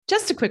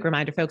Just a quick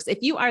reminder, folks, if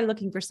you are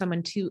looking for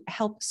someone to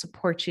help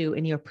support you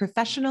in your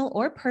professional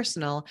or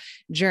personal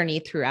journey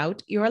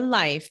throughout your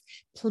life,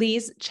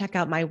 please check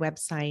out my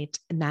website,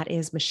 and that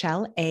is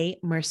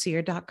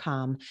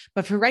michelleamercier.com.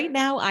 But for right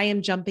now, I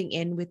am jumping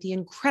in with the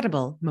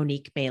incredible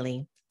Monique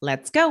Maley.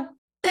 Let's go.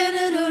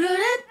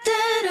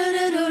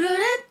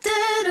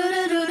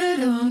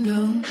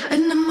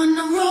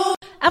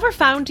 Ever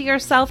found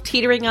yourself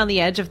teetering on the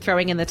edge of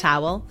throwing in the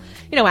towel?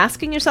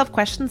 Asking yourself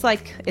questions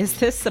like, is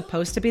this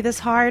supposed to be this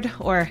hard?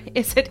 Or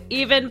is it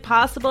even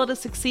possible to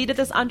succeed at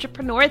this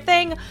entrepreneur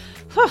thing?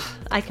 Whew,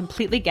 I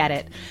completely get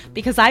it,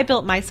 because I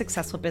built my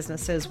successful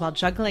businesses while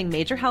juggling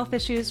major health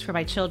issues for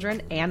my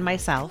children and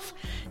myself,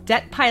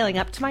 debt piling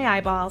up to my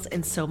eyeballs,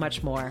 and so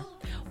much more.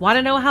 Want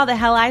to know how the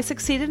hell I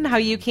succeeded and how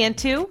you can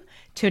too?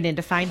 Tune in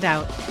to find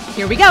out.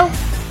 Here we go.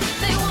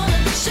 They want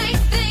to shake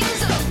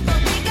things up,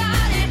 but we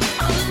got it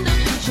under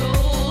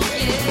control,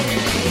 yeah.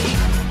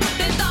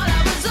 They thought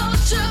I was all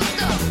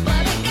shook up,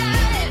 but I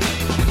got it.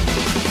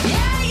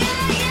 Yeah,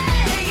 yeah,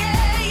 yeah,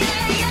 yeah,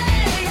 yeah,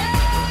 yeah,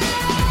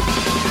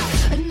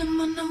 yeah. And I'm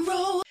on the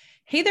road.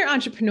 Hey there,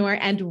 entrepreneur,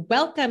 and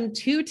welcome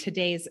to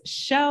today's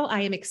show.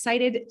 I am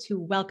excited to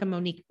welcome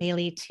Monique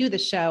Maley to the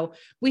show.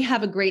 We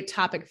have a great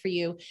topic for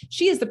you.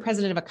 She is the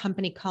president of a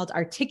company called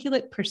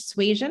Articulate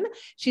Persuasion.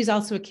 She's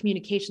also a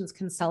communications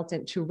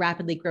consultant to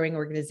rapidly growing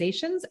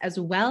organizations, as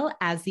well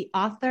as the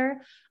author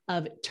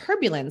of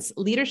Turbulence,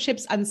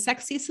 Leadership's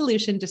Unsexy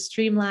Solution to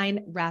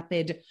Streamline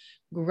Rapid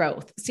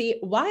Growth. See,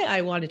 why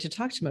I wanted to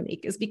talk to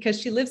Monique is because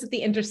she lives at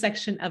the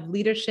intersection of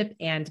leadership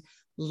and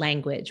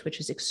language, which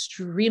is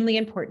extremely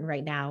important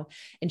right now.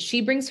 And she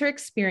brings her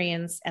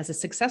experience as a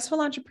successful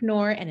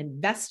entrepreneur, an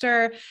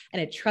investor,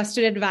 and a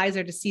trusted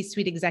advisor to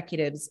C-suite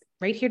executives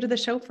right here to the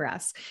show for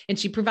us. And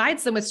she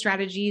provides them with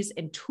strategies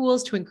and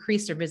tools to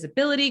increase their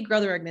visibility, grow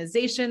their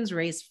organizations,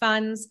 raise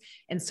funds,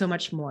 and so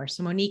much more.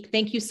 So Monique,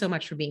 thank you so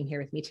much for being here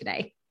with me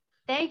today.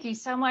 Thank you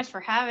so much for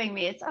having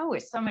me. It's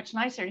always so much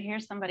nicer to hear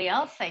somebody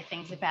else say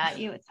things about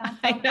you. It sounds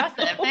so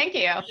impressive. Thank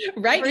you.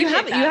 Right. You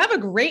have a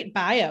great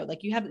bio.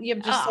 Like you have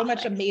just so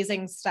much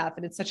amazing stuff.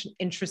 And it's such an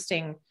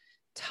interesting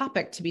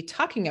topic to be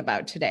talking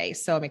about today.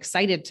 So I'm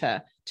excited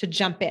to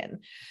jump in.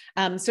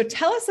 So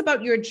tell us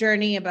about your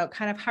journey, about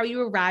kind of how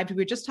you arrived. We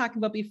were just talking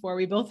about before,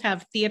 we both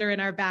have theater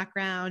in our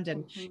background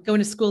and going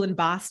to school in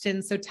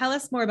Boston. So tell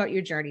us more about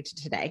your journey to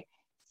today.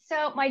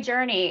 So my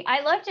journey,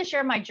 I love to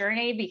share my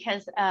journey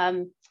because,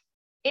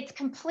 it's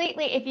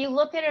completely, if you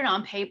look at it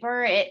on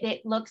paper,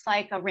 it looks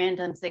like a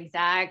random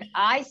zigzag.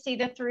 I see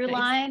the through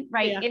line,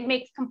 right? Yeah. It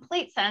makes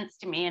complete sense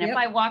to me. And if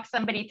I walk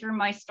somebody through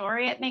my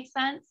story, it makes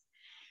sense.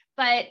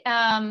 But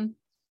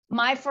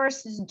my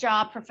first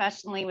job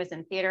professionally was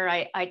in theater.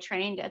 I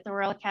trained at the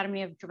Royal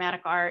Academy of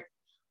Dramatic Art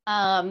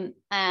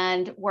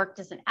and worked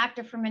as an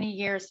actor for many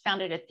years,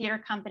 founded a theater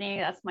company.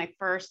 That's my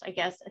first, I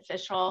guess,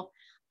 official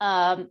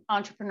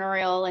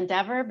entrepreneurial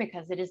endeavor,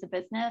 because it is a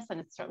business and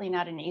it's certainly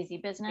not an easy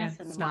business,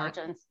 and the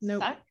margins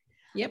suck.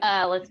 Yep.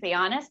 Let's be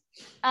honest.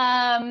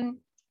 And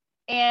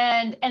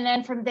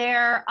then from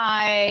there,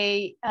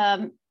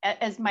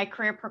 as my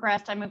career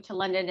progressed, I moved to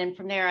London, and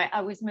from there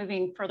I was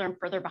moving further and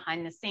further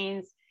behind the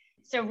scenes.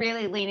 So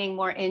really leaning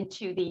more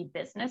into the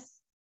business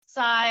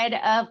side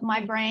of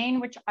my brain,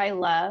 which I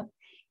love.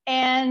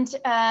 And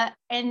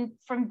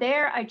from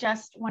there,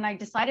 when I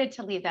decided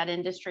to leave that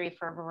industry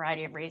for a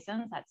variety of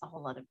reasons, that's a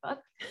whole other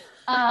book.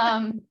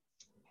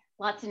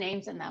 Lots of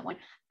names in that one.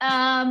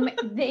 The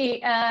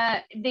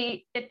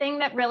thing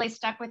that really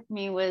stuck with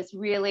me was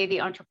really the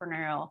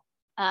entrepreneurial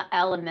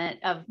element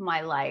of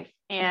my life.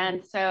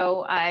 And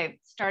so I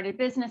started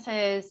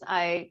businesses,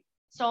 I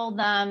sold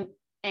them,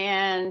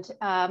 and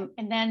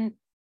then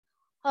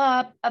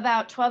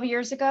about 12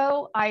 years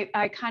ago,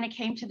 I kind of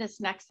came to this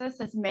nexus,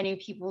 as many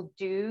people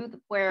do,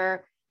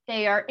 where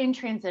they are in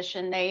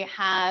transition.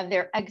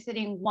 They're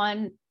exiting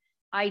one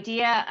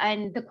idea,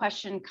 and the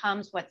question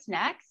comes, what's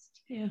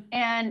next? Yeah.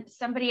 And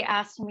somebody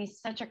asked me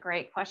such a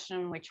great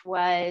question, which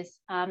was,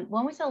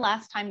 when was the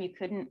last time you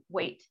couldn't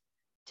wait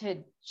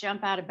to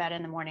jump out of bed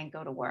in the morning and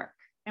go to work?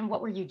 And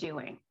what were you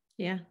doing?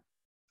 Yeah.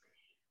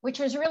 Which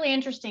was really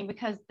interesting,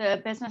 because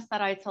the business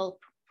that I sold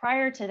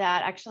prior to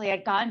that, actually,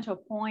 I'd gotten to a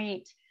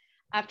point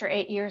after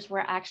 8 years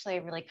where actually I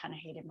really kind of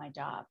hated my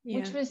job,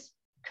 which was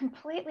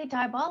completely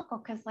diabolical,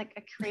 because like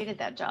I created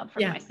that job for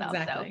myself.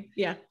 Exactly.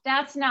 So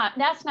that's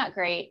not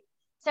great.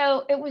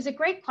 So it was a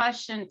great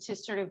question to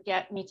sort of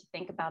get me to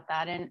think about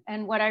that.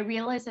 And what I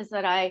realized is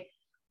that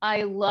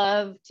I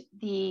loved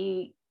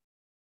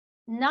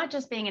not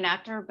just being an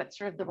actor, but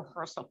sort of the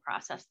rehearsal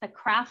process, the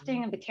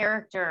crafting of the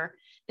character,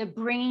 the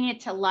bringing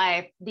it to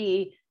life,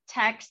 the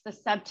text, the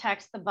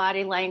subtext, the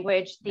body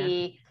language,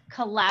 the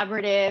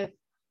collaborative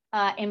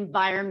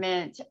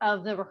environment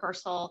of the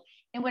rehearsal.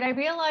 And what I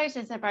realized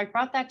is if I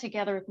brought that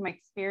together with my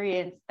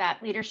experience,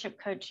 that leadership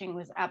coaching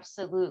was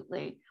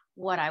absolutely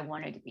what I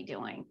wanted to be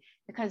doing,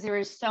 because there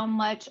is so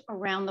much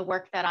around the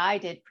work that I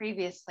did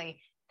previously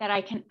that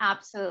I can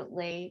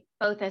absolutely,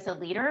 both as a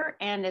leader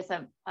and as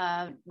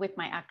with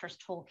my actors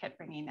toolkit,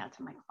 bringing that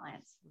to my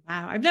clients.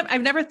 Wow.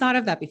 I've never thought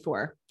of that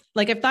before.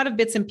 Like I've thought of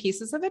bits and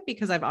pieces of it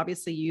because I've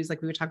obviously used,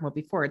 like we were talking about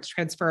before, it's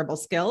transferable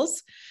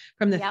skills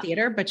from the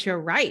theater, but you're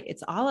right.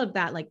 It's all of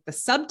that, like the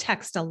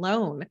subtext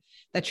alone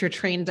that you're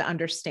trained to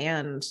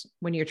understand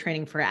when you're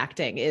training for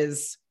acting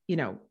is,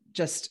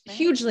 just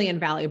hugely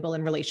invaluable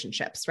in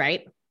relationships.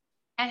 Right.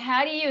 And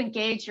how do you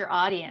engage your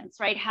audience,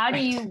 right? How do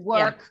you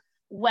work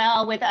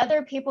well with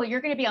other people?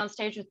 You're going to be on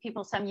stage with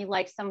people, some you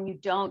like, some you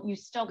don't. You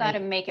still got to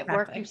make it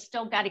work. You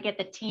still got to get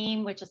the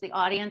team, which is the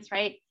audience,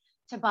 right,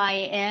 to buy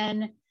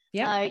in.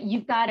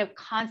 You've got to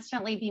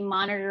constantly be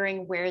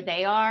monitoring where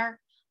they are.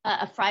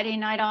 A Friday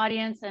night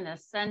audience and a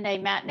Sunday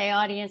matinee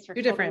audience are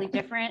totally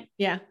different.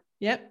 Yeah.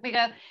 Yep. We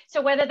go. So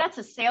whether that's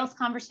a sales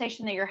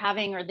conversation that you're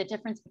having or the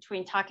difference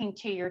between talking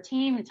to your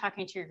team and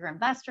talking to your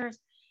investors,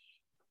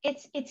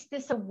 it's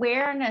this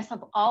awareness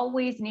of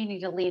always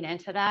needing to lean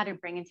into that and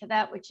bring into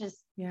that, which is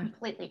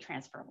completely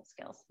transferable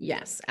skills.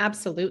 Yes,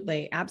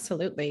 absolutely.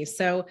 Absolutely.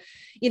 So,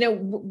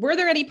 were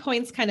there any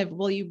points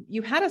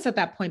you had us at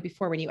that point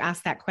before when you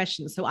asked that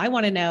question. So I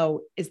want to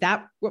know, is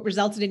that what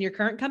resulted in your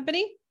current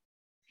company?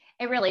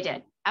 It really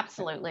did.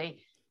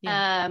 Absolutely.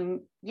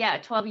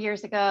 12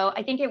 years ago,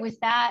 I think it was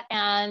that.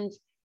 And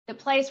the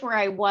place where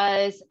I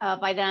was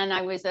by then,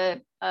 I was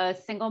a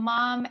single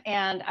mom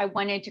and I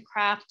wanted to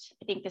craft,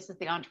 I think this is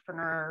the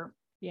entrepreneur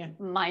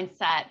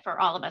mindset for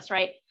all of us,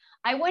 right?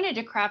 I wanted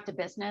to craft a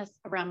business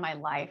around my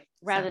life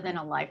rather than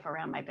a life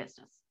around my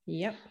business.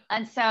 Yep.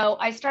 And so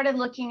I started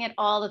looking at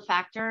all the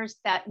factors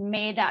that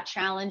made that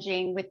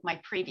challenging with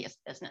my previous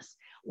business,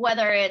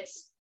 whether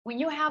it's when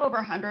you have over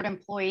 100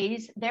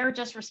 employees, they're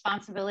just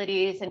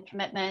responsibilities and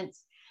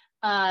commitments.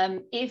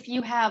 If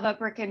you have a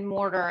brick and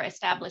mortar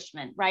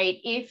establishment, right?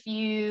 If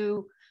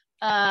you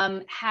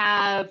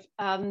have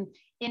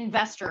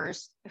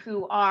investors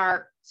who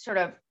are sort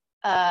of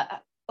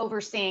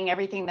overseeing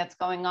everything that's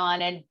going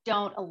on and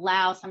don't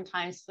allow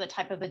sometimes the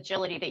type of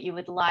agility that you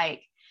would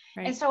like.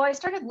 Right. And so I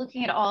started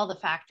looking at all the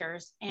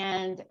factors.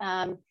 And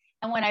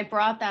when I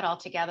brought that all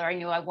together, I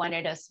knew I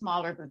wanted a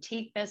smaller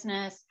boutique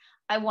business.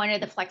 I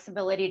wanted the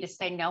flexibility to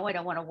say, no, I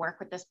don't want to work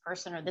with this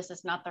person, or this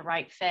is not the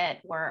right fit,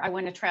 or I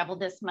want to travel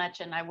this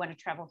much and I want to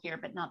travel here,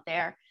 but not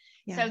there.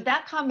 Yeah. So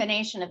that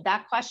combination of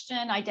that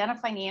question,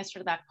 identifying the answer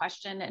to that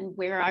question and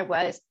where I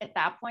was at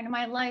that point in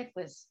my life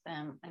was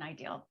an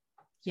ideal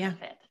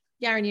fit.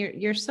 Yeah. And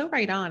you're so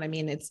right on. I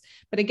mean,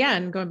 but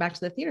again, going back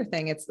to the theater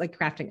thing, it's like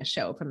crafting a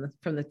show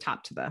from the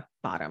top to the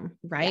bottom,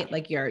 right? Yeah.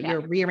 Like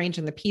you're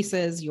rearranging the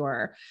pieces,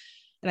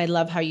 and I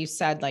love how you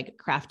said like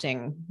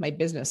crafting my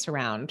business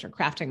around, or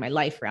crafting my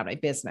life around my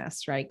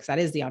business, right? Because that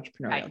is the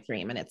entrepreneurial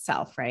dream in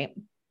itself, right?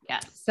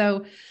 Yes.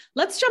 So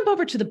let's jump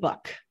over to the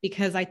book,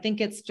 because I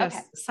think it's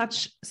just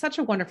such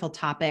a wonderful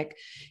topic.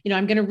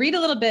 I'm going to read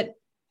a little bit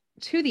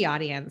to the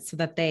audience so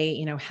that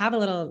they, have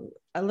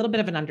a little bit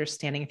of an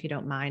understanding, if you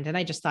don't mind. And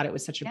I just thought it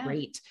was such a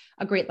great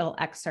little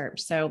excerpt.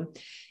 So,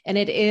 and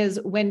it is: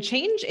 when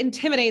change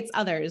intimidates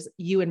others,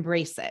 you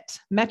embrace it.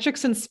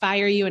 Metrics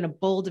inspire you and a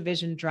bold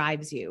vision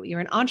drives you.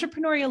 You're an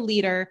entrepreneurial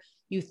leader.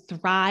 You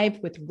thrive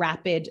with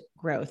rapid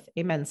growth.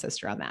 Amen,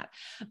 sister, on that.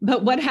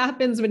 But what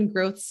happens when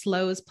growth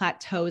slows,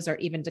 plateaus, or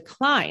even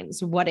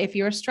declines? What if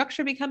your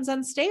structure becomes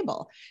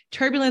unstable?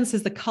 Turbulence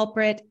is the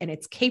culprit, and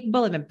it's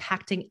capable of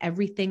impacting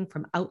everything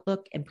from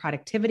outlook and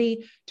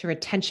productivity to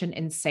retention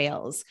and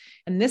sales.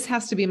 And this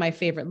has to be my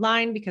favorite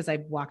line, because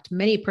I've walked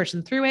many a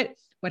person through it.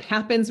 What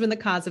happens when the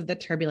cause of the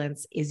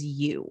turbulence is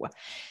you?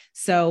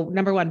 So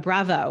number one,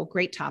 bravo,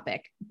 great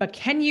topic. But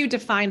can you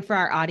define for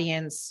our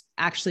audience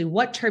actually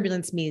what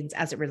turbulence means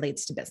as it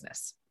relates to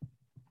business?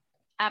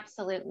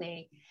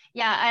 Absolutely.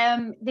 Yeah.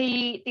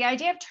 The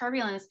idea of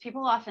turbulence,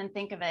 people often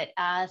think of it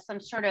as some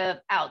sort of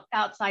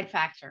outside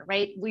factor,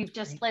 right? We've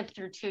just lived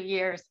through 2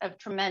 years of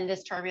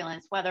tremendous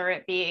turbulence, whether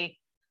it be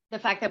the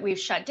fact that we've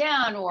shut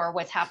down or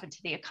what's happened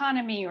to the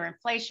economy or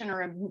inflation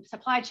or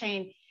supply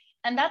chain.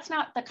 And that's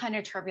not the kind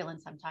of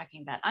turbulence I'm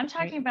talking about. I'm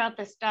talking about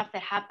the stuff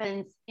that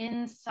happens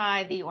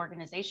inside the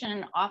organization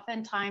and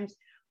oftentimes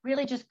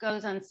really just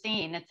goes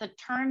unseen. It's a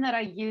term that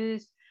I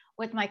use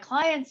with my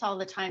clients all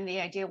the time.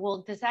 The idea, well,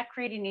 does that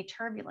create any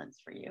turbulence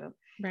for you?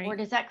 Right. Or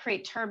does that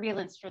create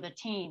turbulence for the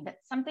team?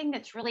 That's something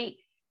that's really,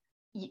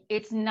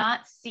 it's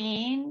not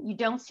seen. You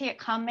don't see it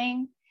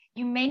coming.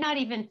 You may not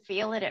even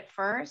feel it at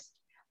first,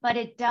 but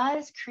it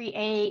does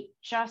create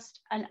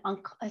just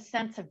a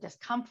sense of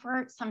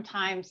discomfort,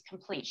 sometimes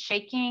complete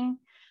shaking.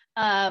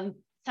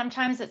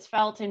 Sometimes it's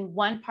felt in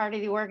one part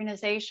of the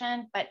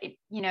organization, but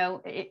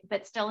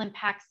but still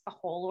impacts the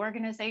whole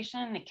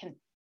organization. It can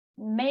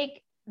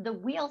make the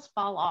wheels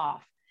fall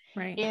off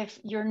if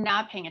you're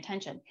not paying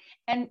attention.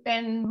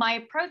 And my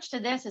approach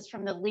to this is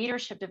from the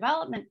leadership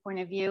development point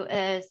of view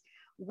is,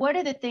 what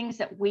are the things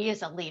that we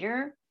as a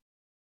leader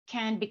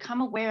can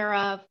become aware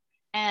of,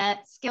 and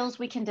skills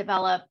we can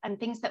develop, and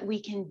things that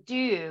we can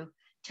do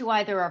to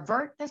either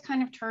avert this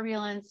kind of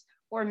turbulence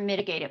or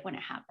mitigate it when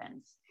it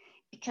happens.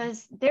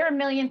 because there are a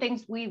million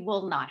things we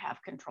will not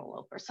have control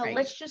over. So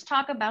let's just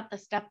talk about the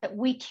stuff that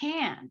we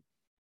can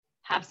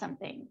have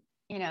something,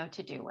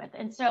 to do with.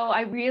 And so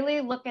I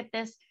really look at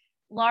this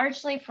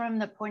largely from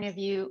the point of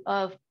view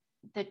of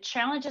the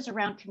challenges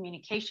around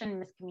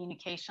communication,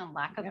 miscommunication,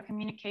 lack of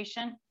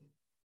communication.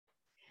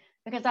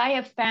 Because I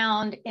have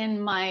found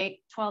in my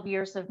 12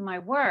 years of my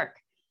work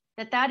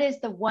that is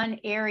the one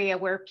area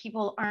where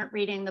people aren't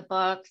reading the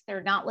books,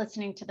 they're not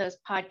listening to those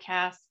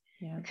podcasts,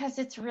 because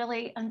it's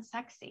really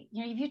unsexy.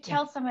 If you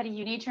tell somebody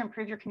you need to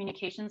improve your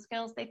communication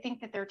skills, they think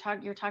that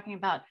you're talking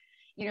about,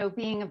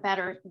 being a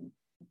better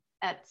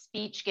at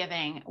speech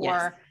giving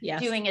or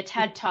doing a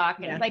TED talk.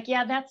 And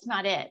that's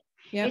not it.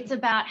 Yep. It's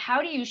about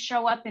how do you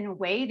show up in a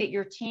way that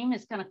your team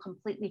is going to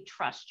completely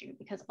trust you,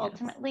 because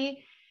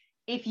ultimately,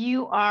 if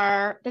you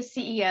are the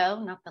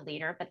CEO, not the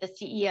leader, but the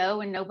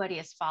CEO, and nobody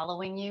is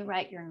following you,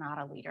 right? You're not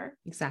a leader.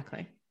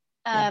 Exactly.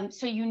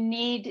 So you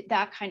need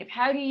that kind of,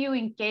 how do you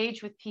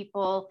engage with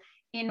people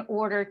in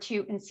order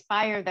to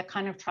inspire the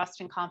kind of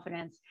trust and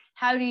confidence?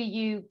 How do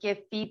you give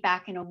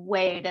feedback in a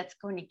way that's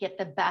going to get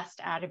the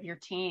best out of your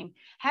team?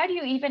 How do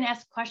you even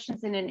ask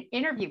questions in an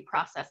interview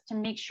process to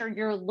make sure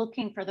you're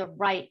looking for the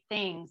right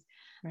things,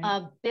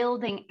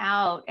 building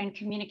out and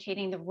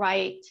communicating the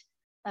right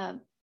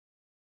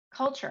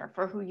culture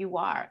for who you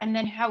are, and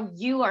then how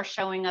you are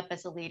showing up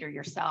as a leader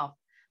yourself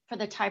for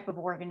the type of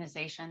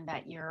organization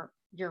that you're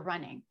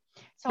running.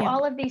 So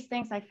all of these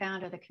things I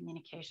found are the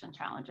communication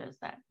challenges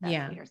that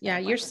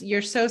leaders.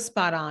 You're so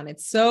spot on.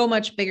 It's so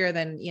much bigger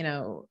than,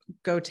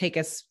 go take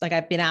us. Like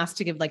I've been asked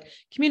to give like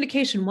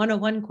communication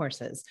 101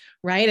 courses,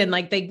 right? And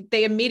like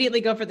they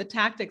immediately go for the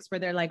tactics where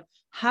they're like,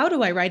 how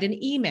do I write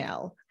an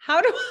email?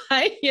 How do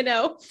I,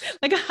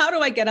 how do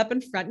I get up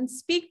in front and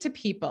speak to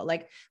people?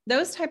 Like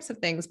those types of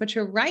things. But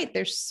you're right.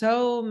 There's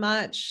so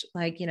much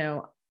like,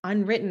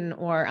 unwritten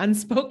or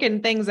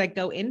unspoken things that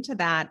go into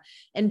that.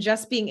 And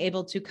just being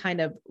able to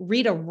kind of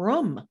read a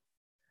room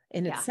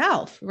in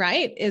itself,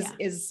 right?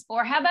 Is,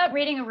 or how about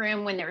reading a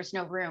room when there's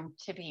no room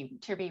to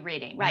be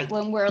reading, right?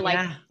 When we're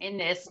like in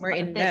this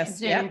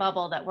Zoom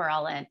bubble that we're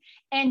all in.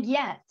 And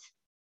yet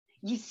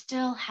you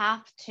still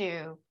have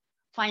to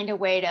find a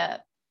way to,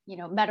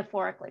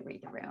 metaphorically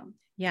read the room.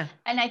 Yeah.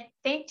 And I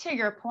think to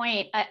your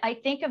point, I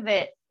think of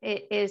it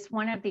is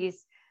one of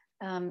these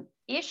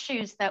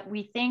issues that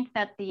we think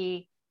that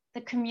the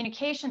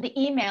communication, the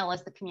email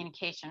is the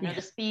communication, or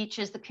the speech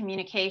is the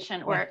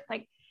communication, or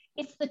like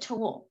it's the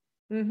tool.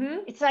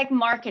 Mm-hmm. It's like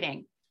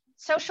marketing.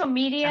 Social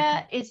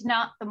media is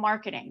not the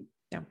marketing.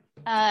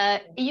 Yeah.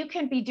 You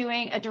can be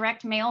doing a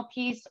direct mail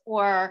piece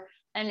or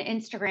an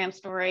Instagram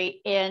story,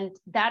 and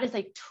that is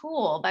a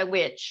tool by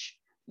which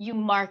you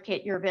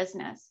market your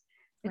business.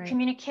 The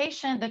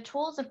communication, the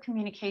tools of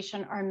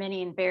communication are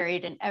many and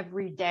varied, and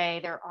every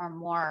day there are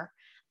more.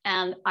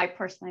 And I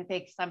personally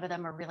think some of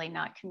them are really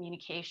not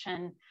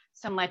communication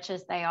so much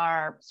as they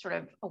are sort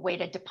of a way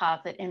to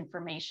deposit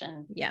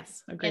information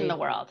in the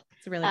world.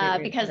 It's a really great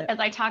way because as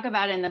I talk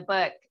about in the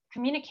book,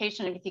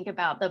 communication, if you think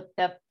about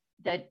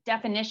the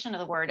definition of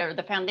the word or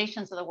the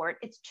foundations of the word,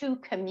 it's to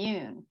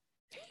commune,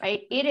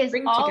 right? It is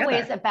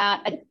always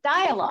about a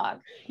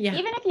dialogue.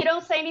 Even if you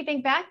don't say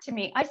anything back to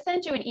me, I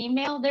send you an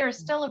email, there is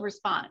still a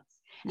response.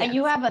 And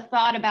you have a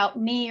thought about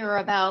me or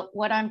about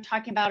what I'm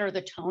talking about or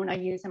the tone I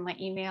use in my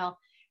email.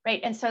 Right.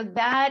 And so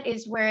that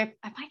is where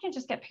if I can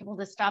just get people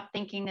to stop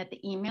thinking that the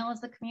email is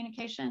the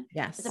communication,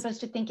 as opposed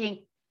to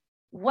thinking,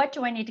 what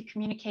do I need to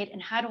communicate and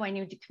how do I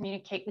need to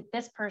communicate with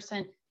this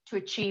person to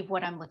achieve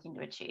what I'm looking to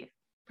achieve?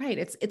 Right.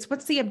 It's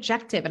what's the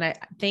objective. And I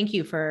thank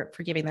you for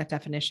giving that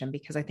definition,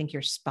 because I think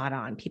you're spot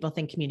on. People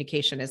think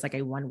communication is like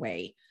a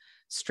one-way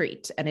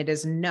street, and it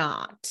is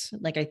not.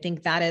 Like, I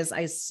think that is,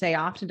 I say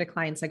often to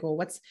clients, like, well,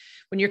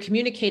 when you're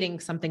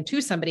communicating something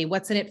to somebody,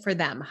 what's in it for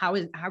them? How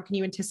can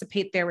you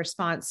anticipate their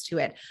response to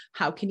it?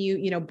 How can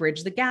you,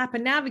 bridge the gap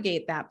and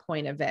navigate that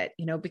point of it?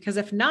 Because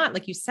if not,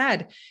 like you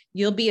said,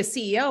 you'll be a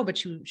CEO,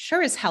 but you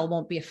sure as hell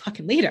won't be a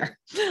fucking leader.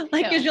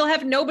 Because you'll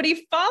have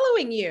nobody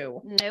following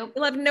you. Nope.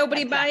 You'll have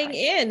nobody buying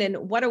in.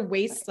 And what a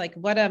waste, like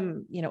what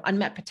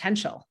unmet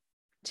potential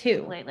too.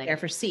 Completely. There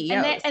for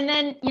CEOs. And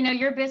then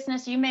your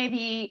business, you may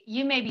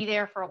be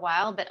there for a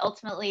while, but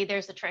ultimately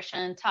there's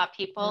attrition. Top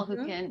people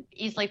who can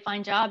easily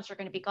find jobs are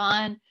going to be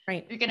gone.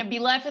 Right. You're going to be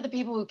left with the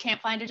people who can't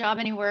find a job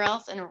anywhere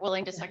else and are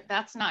willing to say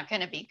that's not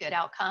going to be a good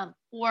outcome.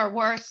 Or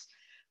worse,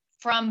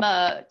 from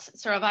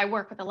I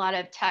work with a lot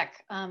of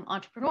tech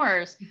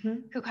entrepreneurs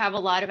who have a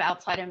lot of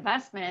outside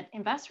investment.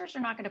 Investors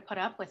are not going to put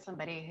up with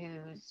somebody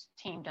whose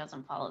team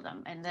doesn't follow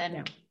them, and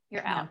then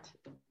you're out.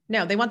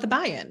 No, they want the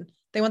buy-in.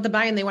 They want the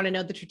buy-in. They want to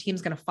know that your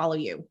team's going to follow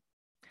you,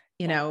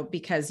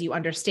 because you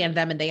understand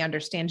them and they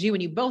understand you,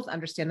 and you both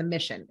understand the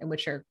mission in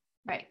which you're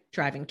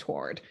driving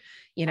toward,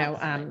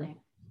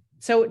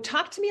 So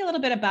talk to me a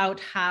little bit about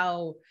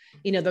how,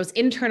 those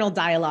internal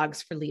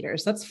dialogues for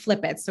leaders. Let's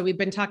flip it. So we've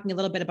been talking a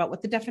little bit about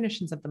what the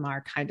definitions of them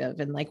are kind of,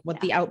 and like what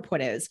the output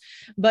is,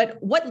 but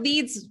what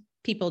leads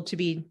people to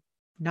be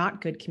not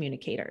good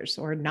communicators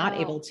or not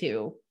able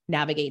to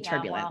navigate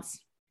turbulence?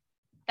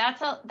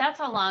 Well,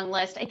 that's a long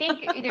list. I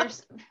think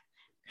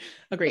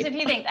Agreed. If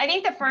you think, I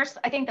think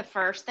the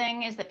first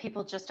thing is that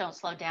people just don't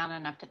slow down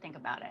enough to think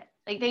about it.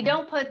 Like they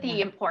don't put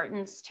the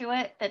importance to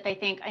it that they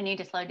think I need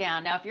to slow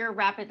down. Now, if you're a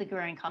rapidly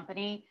growing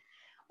company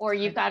or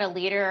you've got a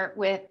leader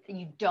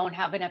you don't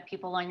have enough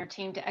people on your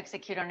team to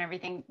execute on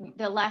everything,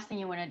 the last thing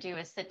you want to do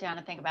is sit down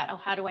and think about, oh,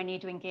 how do I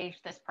need to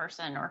engage this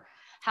person? Or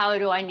how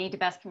do I need to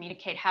best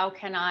communicate? How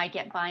can I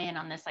get buy-in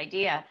on this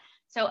idea?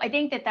 So I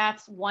think that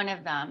that's one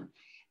of them.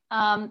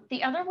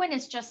 The other one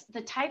is just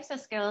the types of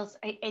skills.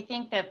 I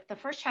think that the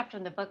first chapter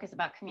in the book is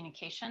about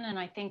communication. And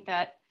I think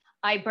that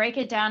I break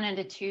it down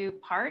into two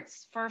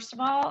parts. First of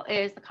all,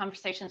 is the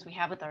conversations we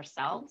have with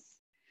ourselves.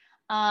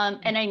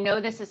 And I know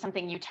this is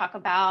something you talk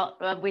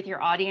about with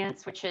your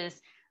audience, which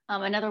is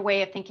another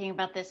way of thinking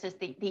about this is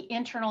the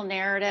internal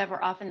narrative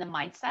or often the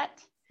mindset.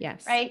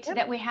 Yes. Right. Yep.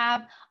 That we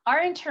have. Our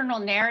internal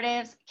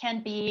narratives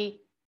can be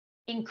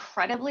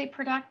incredibly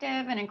productive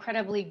and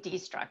incredibly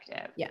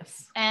destructive.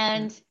 Yes.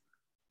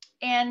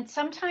 And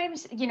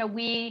sometimes,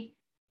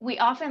 we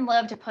often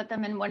love to put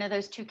them in one of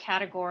those two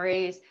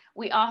categories.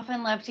 We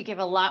often love to give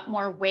a lot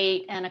more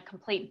weight and a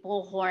complete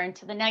bullhorn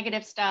to the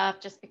negative stuff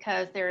just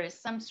because there is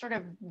some sort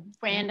of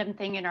random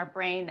thing in our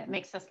brain that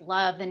makes us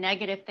love the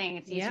negative thing.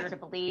 It's easier to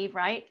believe,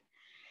 right?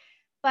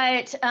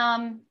 But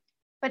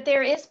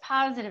there is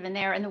positive in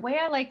there. And the way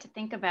I like to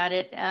think about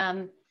it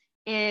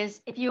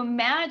is if you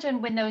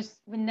imagine when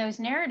those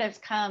narratives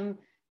come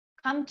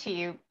to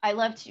you, I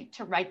love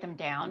to write them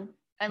down.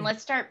 And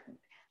let's start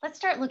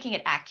looking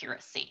at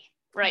accuracy,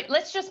 right?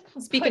 Let's just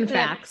speak in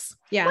facts.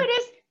 Yeah. What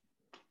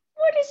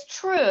is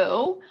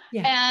true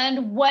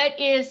and what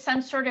is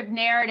some sort of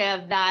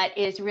narrative that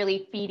is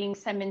really feeding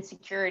some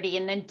insecurity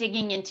and then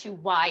digging into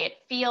why it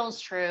feels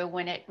true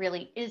when it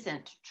really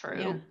isn't true.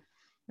 Yeah.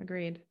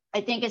 Agreed.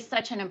 I think is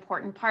such an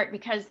important part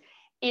because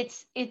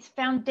it's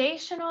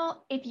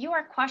foundational. If you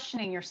are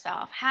questioning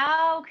yourself,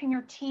 how can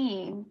your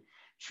team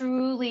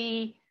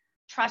truly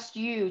trust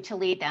you to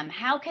lead them?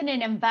 How can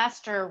an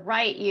investor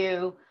write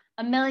you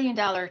 $1 million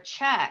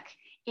check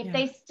if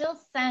they still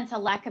sense a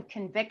lack of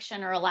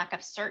conviction or a lack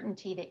of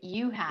certainty that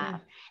you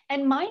have?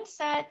 And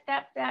mindset,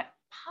 that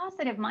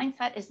positive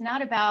mindset is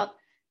not about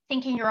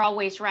thinking you're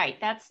always right.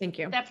 That's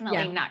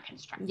definitely not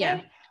constructive.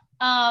 Yeah.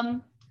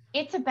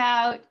 It's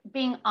about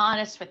being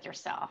honest with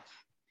yourself.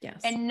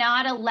 Yes. And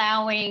not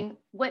allowing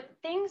there are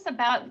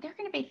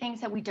going to be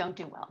things that we don't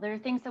do well. There are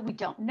things that we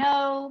don't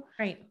know.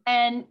 Right.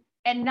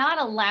 And not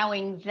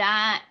allowing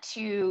that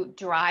to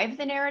drive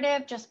the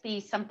narrative, just be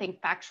something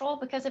factual,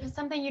 because if it's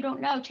something you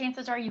don't know,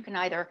 chances are you can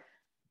either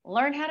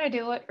learn how to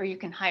do it or you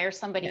can hire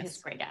somebody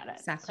who's great at it.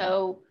 Exactly.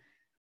 So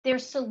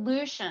there's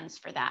solutions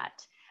for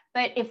that.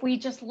 But if we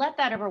just let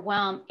that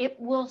overwhelm, it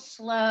will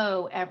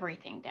slow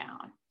everything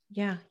down.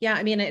 Yeah. Yeah.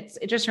 I mean, it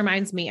just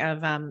reminds me of,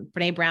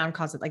 Brene Brown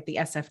calls it like the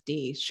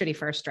SFD, shitty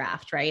first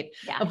draft, right?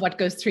 Yeah. Of what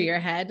goes through your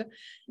head,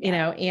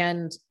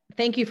 and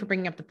thank you for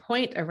bringing up the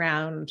point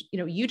around,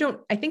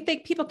 I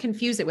think people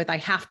confuse it with, I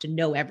have to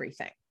know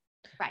everything.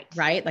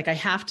 Right. Like I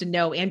have to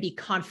know and be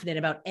confident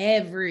about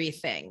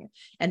everything.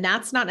 And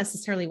that's not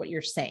necessarily what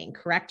you're saying,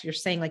 correct? You're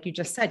saying, like you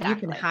just said, you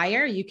can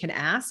hire, you can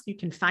ask, you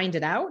can find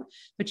it out,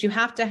 but you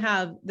have to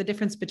have the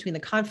difference between the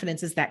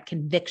confidence is that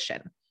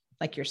conviction.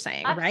 Like you're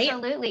saying, right?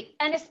 Absolutely.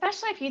 And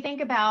especially if you think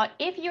about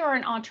if you're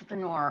an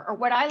entrepreneur, or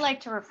what I like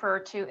to refer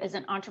to as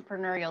an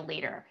entrepreneurial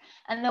leader.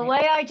 And the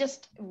way I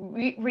just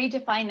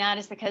redefine that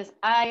is because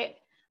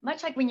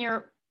much like when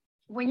you're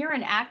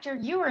an actor,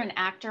 you are an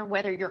actor,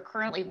 whether you're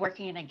currently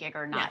working in a gig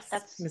or not.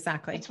 Yes,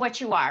 exactly. It's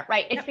what you are,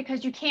 right? It's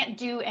because you can't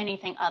do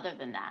anything other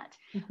than that.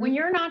 Mm-hmm. When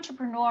you're an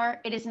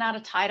entrepreneur, it is not a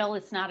title.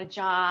 It's not a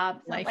job.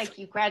 It's not like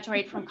you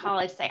graduate from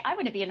college, say, I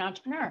want to be an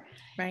entrepreneur.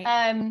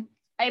 Right.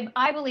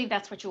 I believe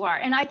that's what you are.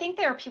 And I think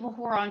there are people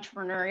who are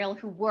entrepreneurial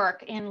who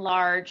work in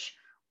large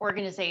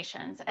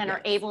organizations and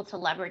are able to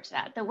leverage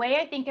that. The way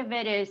I think of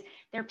it is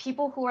there are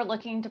people who are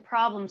looking to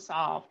problem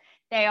solve.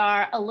 They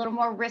are a little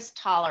more risk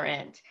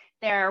tolerant.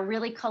 They're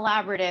really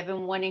collaborative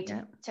and wanting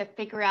to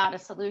figure out a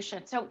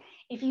solution. So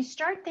if you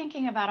start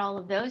thinking about all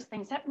of those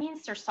things, that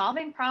means they're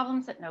solving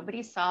problems that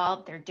nobody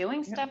solved. They're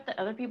doing stuff that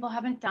other people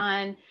haven't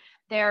done.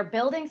 They're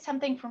building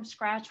something from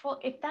scratch. Well,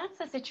 if that's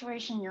the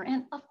situation you're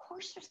in, of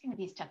course, there's going to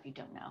be stuff you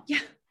don't know. Yeah,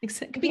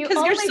 exactly.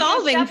 Because you're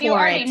solving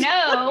for it.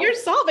 You're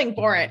solving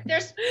for it.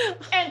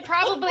 And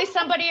probably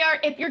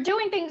if you're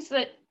doing things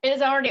that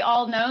is already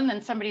all known,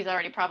 then somebody's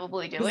already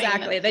probably doing it.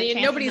 Exactly.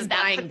 Then nobody's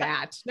buying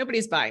that.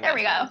 Nobody's buying that.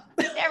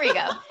 There we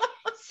go.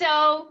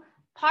 So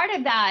part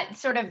of that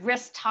sort of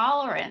risk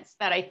tolerance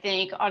that I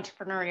think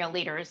entrepreneurial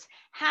leaders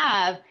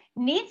have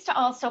needs to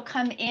also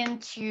come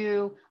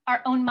into our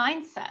own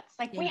mindsets.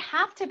 Like we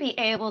have to be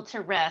able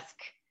to risk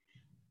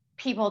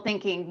people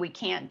thinking we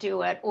can't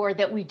do it or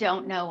that we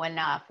don't know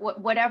enough,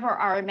 whatever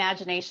our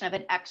imagination of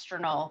an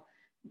external,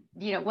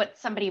 what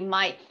somebody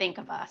might think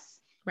of us.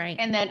 Right.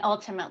 And then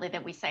ultimately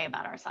that we say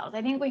about ourselves.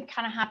 I think we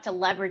kind of have to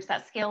leverage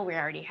that skill we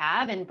already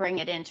have and bring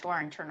it into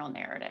our internal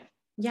narrative.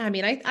 Yeah. I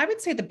mean, I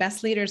would say the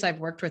best leaders I've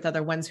worked with are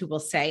the ones who will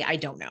say, I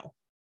don't know.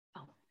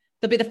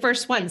 They'll be the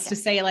first ones to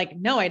say like,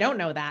 no, I don't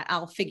know that.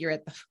 I'll figure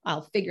it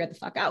the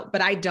fuck out,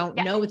 but I don't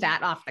know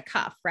that off the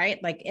cuff.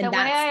 Right. Like, and the way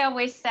that's I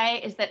always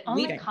say is that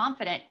leading.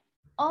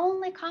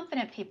 only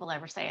confident people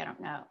ever say, I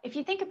don't know. If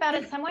you think about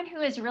it, someone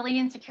who is really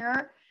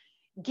insecure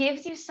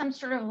gives you some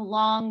sort of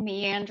long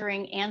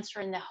meandering answer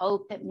in the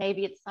hope that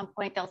maybe at some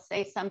point they'll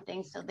say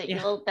something so that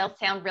they'll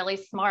sound really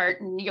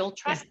smart and you'll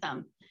trust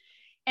them.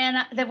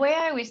 And the way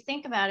I always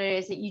think about it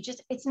is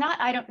that it's not,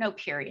 I don't know,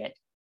 period.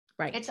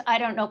 Right. It's, I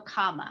don't know,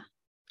 comma.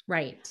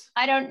 Right.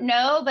 I don't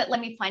know, but let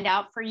me find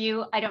out for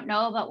you. I don't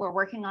know, but we're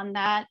working on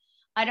that.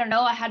 I don't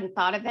know. I hadn't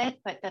thought of it,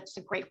 but that's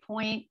a great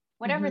point.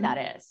 Whatever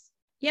that is.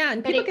 Yeah.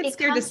 And people get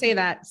scared to say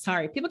that.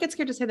 Sorry. People get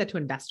scared to say that to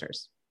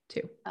investors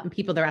too. And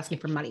people they're asking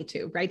for money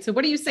too. Right. So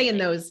what do you say in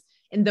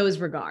those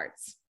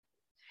regards?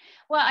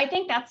 Well, I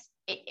think that's,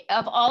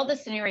 of all the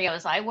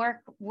scenarios I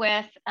work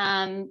with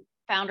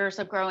founders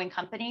of growing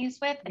companies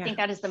with, I think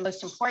that is the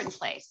most important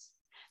place,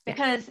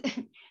 because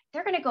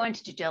they're going to go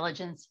into due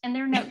diligence and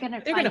they're not going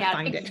to find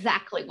out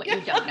exactly what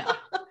you don't know.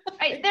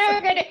 Right?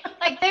 They're going to,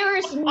 like, there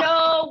is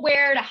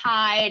nowhere to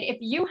hide. If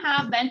you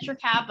have venture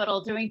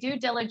capital doing due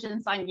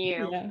diligence on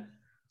you,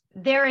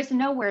 there is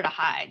nowhere to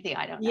hide the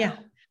I don't know.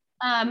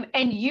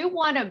 And you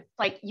want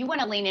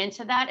to lean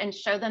into that and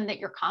show them that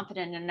you're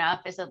confident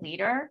enough as a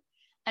leader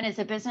and as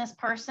a business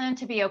person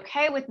to be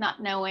okay with not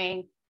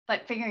knowing,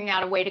 but figuring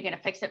out a way to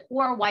fix it,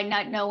 or why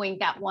not knowing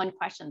that one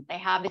question that they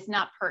have is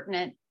not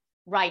pertinent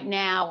right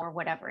now or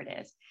whatever it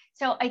is.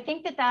 So I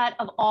think that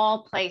of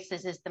all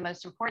places is the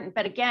most important.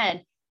 But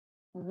again,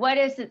 what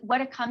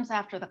it comes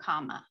after the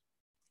comma?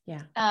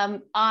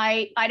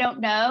 I don't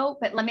know,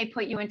 but let me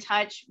put you in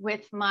touch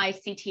with my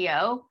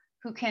CTO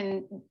who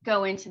can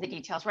go into the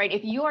details, right?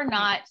 If you are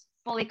not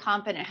fully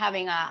confident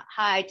having a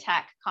high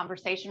tech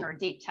conversation or a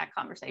deep tech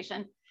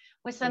conversation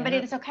with somebody,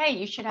 that's okay.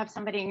 You should have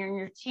somebody in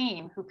your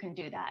team who can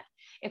do that.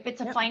 If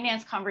it's a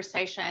finance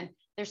conversation,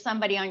 there's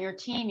somebody on your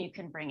team you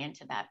can bring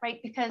into that, right?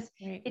 Because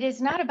it is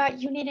not about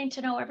you needing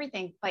to know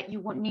everything, but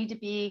you need to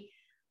be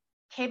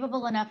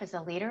capable enough as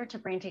a leader to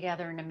bring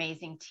together an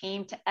amazing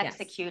team to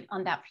execute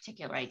on that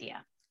particular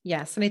idea.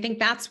 Yes. And I think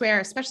that's where,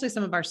 especially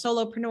some of our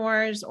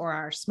solopreneurs or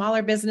our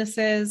smaller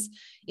businesses,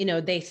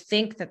 they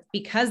think that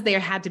because there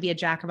had to be a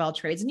jack of all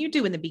trades, and you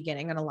do in the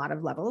beginning on a lot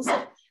of levels,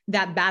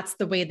 that's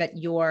the way that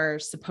you're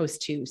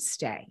supposed to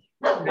stay.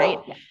 Right.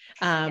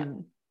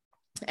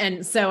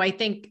 And so I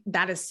think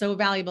that is so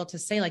valuable to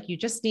say, like, you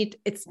just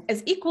it's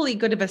as equally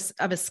good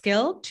of a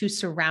skill to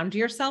surround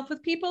yourself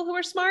with people who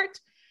are smart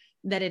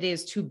that it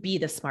is to be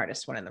the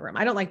smartest one in the room.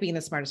 I don't like being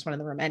the smartest one in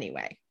the room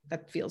anyway.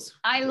 That feels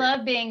I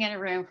love being in a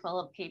room full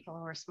of people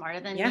who are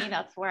smarter than me.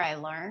 That's where I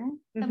learn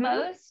the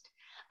most.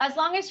 As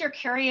long as you're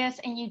curious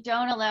and you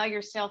don't allow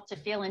yourself to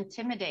feel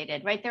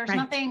intimidated, right? There's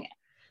nothing,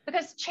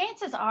 because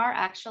chances are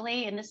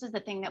actually, and this is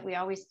the thing that we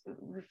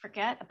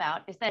forget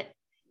about, is that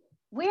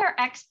we are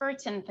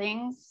experts in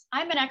things.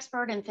 I'm an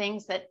expert in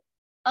things that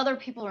other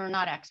people are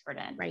not expert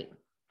in.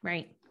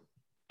 Right.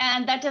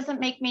 And that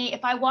doesn't make me,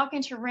 if I walk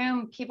into a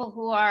room, people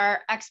who are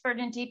expert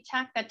in deep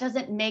tech, that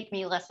doesn't make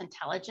me less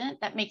intelligent.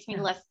 That makes me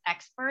less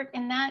expert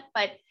in that.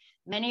 But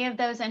many of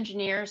those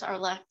engineers are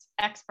less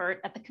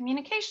expert at the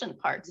communication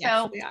part.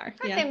 So they are.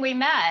 Good thing we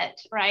met,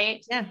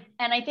 right? Yeah.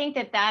 And I think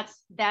that's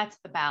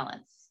the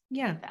balance.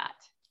 Of that.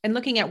 And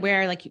looking at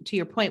where, like, to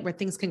your point, where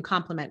things can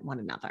complement one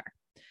another.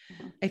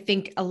 I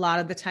think a lot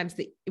of the times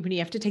when you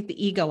have to take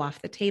the ego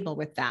off the table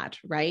with that,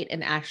 right?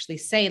 And actually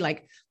say,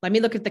 like, let me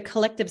look at the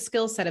collective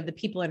skill set of the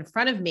people in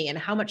front of me, and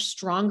how much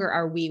stronger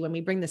are we when we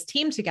bring this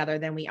team together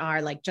than we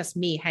are like just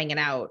me hanging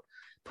out,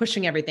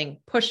 pushing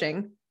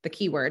the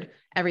keyword,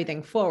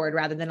 everything forward,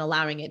 rather than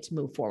allowing it to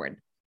move forward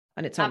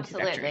on its own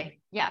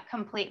trajectory. Yeah,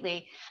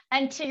 completely.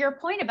 And to your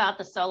point about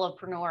the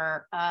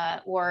solopreneur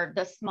or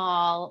the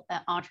small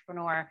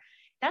entrepreneur,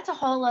 that's a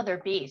whole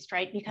other beast,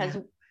 right? Because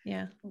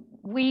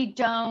we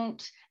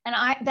don't, and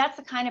that's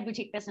the kind of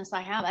boutique business I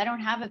have. I don't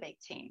have a big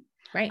team.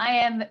 Right. I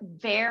am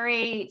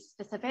very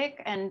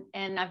specific and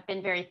I've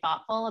been very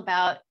thoughtful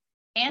about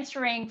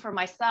answering for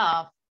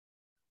myself.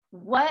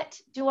 What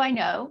do I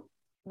know?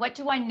 What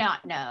do I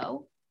not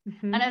know?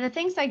 And of the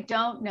things I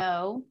don't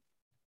know,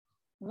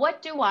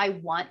 what do I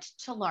want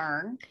to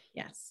learn?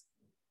 Yes.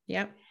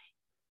 Yep.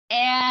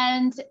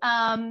 And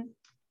I'll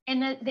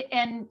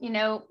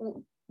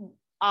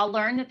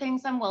learn the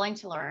things I'm willing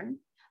to learn.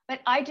 But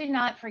I do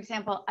not, for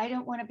example, I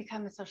don't want to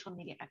become a social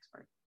media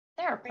expert.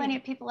 There are plenty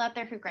of people out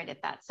there who are great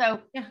at that. So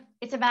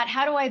it's about,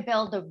 how do I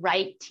build the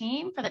right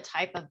team for the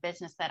type of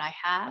business that I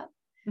have?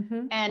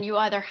 And you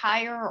either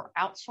hire or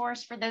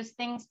outsource for those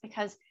things,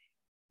 because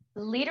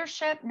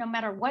leadership, no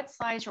matter what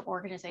size your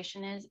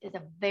organization is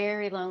a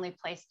very lonely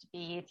place to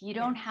be. If you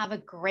don't have a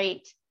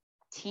great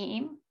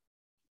team,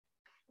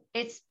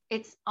 it's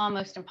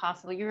almost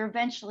impossible. You're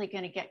eventually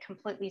going to get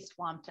completely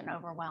swamped and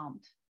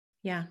overwhelmed.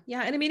 Yeah.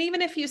 And I mean, even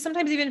if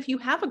you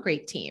have a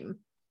great team,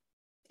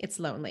 It's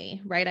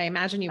lonely, right? I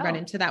imagine you run Oh,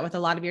 into that with a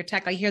lot of your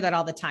tech. I hear that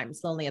all the time.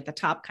 It's lonely at the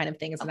top kind of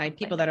things. And I have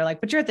people completely. that are like,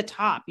 but you're at the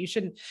top. You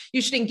should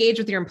engage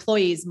with your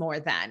employees more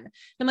then.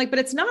 I'm like, but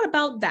it's not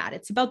about that.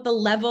 It's about the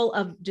level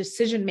of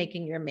decision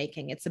making you're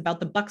making. It's about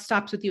the buck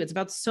stops with you. It's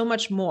about so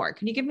much more.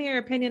 Can you give me your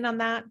opinion on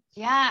that?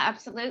 Yeah,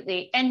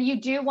 absolutely. And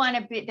you do want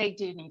to be, they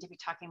do need to be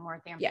talking more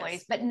with their employees,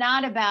 Yes. but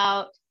not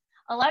about,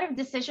 a lot of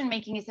decision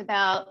making is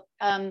about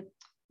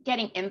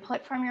getting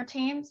input from your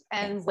teams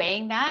and Yes.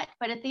 weighing that.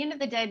 But at the end of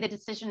the day, the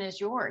decision is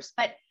yours.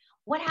 But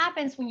what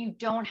happens when you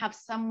don't have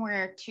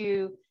somewhere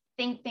to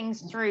think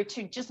things through,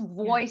 to just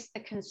voice the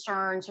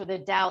concerns or the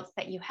doubts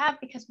that you have,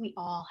 because we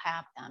all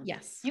have them.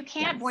 Yes. You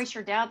can't Yes. voice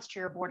your doubts to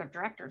your board of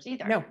directors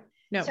either. No,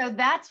 no. So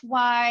that's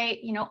why,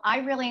 I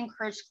really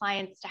encourage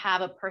clients to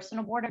have a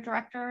personal board of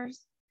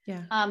directors.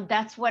 Yeah.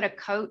 That's what a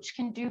coach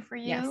can do for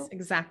you. Yes,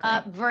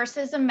 exactly.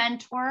 Versus a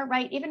mentor,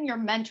 right? Even your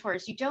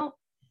mentors, you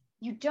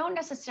don't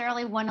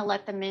necessarily want to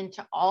let them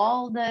into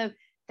all the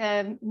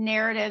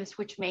narratives,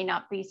 which may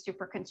not be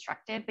super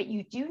constructive, but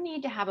you do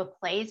need to have a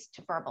place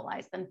to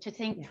verbalize them, to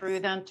think through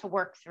them, to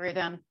work through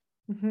them,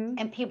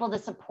 and people to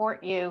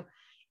support you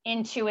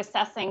into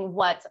assessing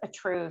what's a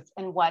truth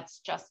and what's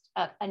just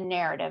a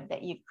narrative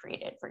that you've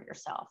created for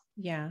yourself.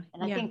 Yeah.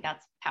 And I think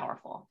that's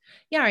powerful.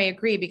 Yeah, I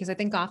agree, because I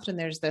think often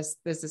there's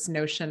this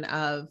notion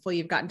of, well,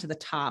 you've gotten to the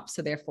top,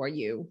 so therefore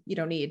you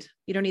don't need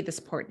the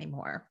support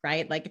anymore,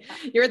 right? Like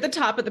you're at the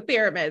top of the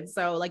pyramid.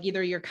 So like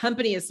either your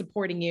company is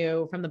supporting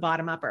you from the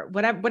bottom up or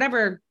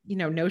whatever,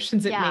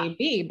 notions it may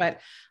be. But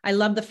I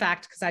love the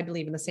fact, because I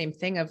believe in the same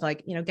thing of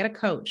like, get a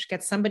coach,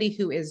 get somebody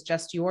who is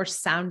just your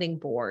sounding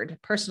board,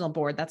 personal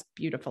board. That's a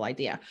beautiful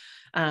idea.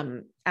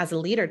 As a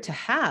leader to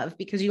have,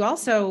 because you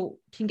also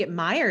can get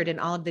mired in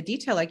all of the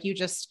detail. Like you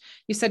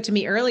said to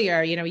me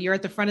earlier, you're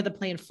at the front of the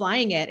plane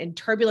flying it and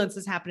turbulence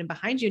is happening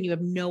behind you and you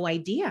have no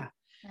idea.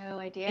 No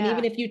idea. And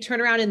even if you turn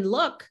around and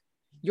look,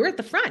 you're at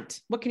the front.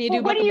 What can you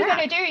do? What are you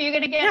going to do? You're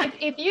going to get,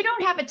 if you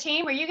don't have a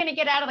team, are you going to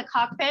get out of the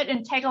cockpit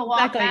and take a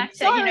walk back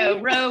to,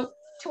 row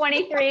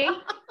 23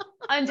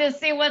 and just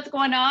see what's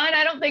going on?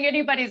 I don't think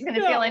anybody's going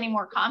to feel any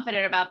more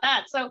confident about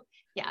that. So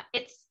yeah,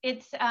 and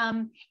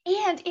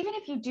even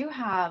if you do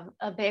have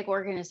a big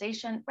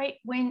organization, right?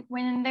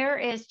 When there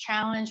is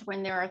challenge,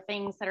 when there are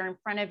things that are in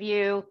front of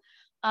you,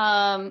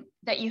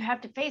 that you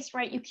have to face,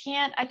 right? You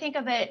can't, I think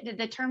of it,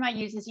 the term I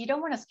use is you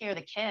don't want to scare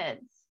the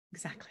kids.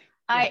 Exactly.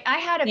 I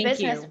had a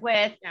business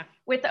with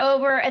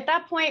over, at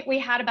that point, we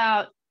had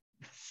about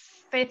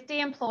 50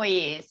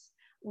 employees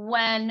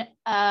when,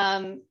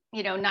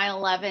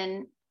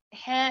 9/11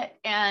 hit,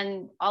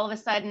 and all of a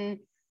sudden,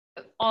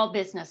 all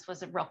business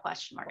was a real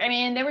question mark. I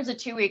mean, there was a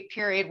 2-week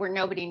period where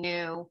nobody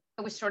knew.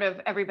 It was sort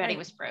of, everybody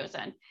was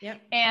frozen. Yep.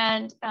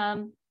 And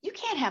you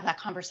can't have that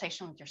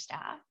conversation with your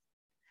staff.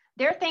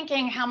 They're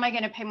thinking, how am I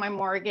going to pay my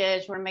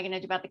mortgage? What am I going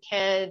to do about the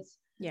kids?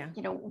 Yeah.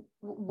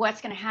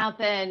 What's going to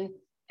happen?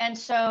 And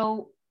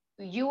so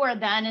you are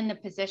then in the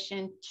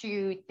position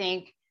to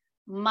think,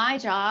 my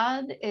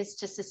job is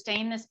to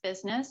sustain this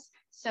business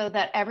so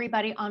that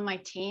everybody on my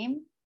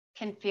team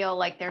can feel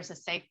like there's a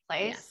safe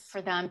place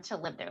for them to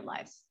live their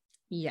lives.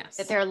 Yes.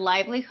 That their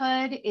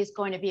livelihood is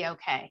going to be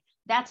okay.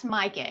 That's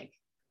my gig.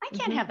 I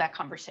can't have that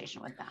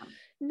conversation with them.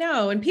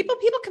 No. And people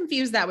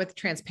confuse that with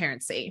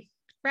transparency,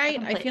 right?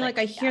 Completely. I feel like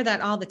I hear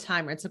that all the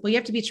time, where it's like, well, you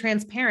have to be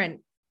transparent.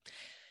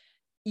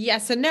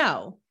 Yes and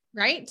no,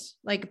 right?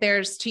 Like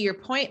there's, to your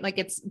point, like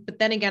but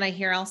then again, I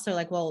hear also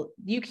like, well,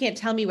 you can't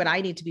tell me what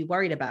I need to be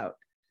worried about.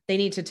 They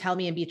need to tell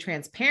me and be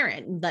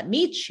transparent and let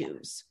me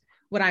choose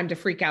what I'm to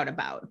freak out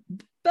about.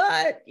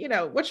 But,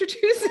 what's your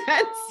 2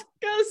 cents?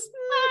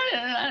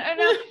 I don't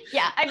know.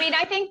 Yeah. I mean,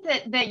 I think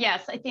that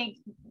yes, I think,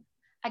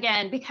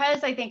 again,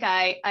 because I think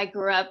I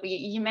grew up,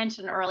 you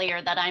mentioned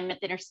earlier that I'm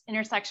at the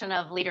intersection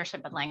of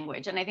leadership and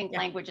language. And I think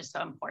language is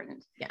so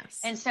important. Yes.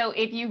 And so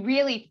if you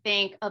really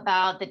think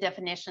about the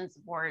definitions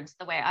of words,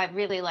 the way I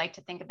really like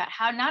to think about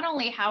how, not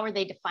only how are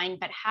they defined,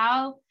 but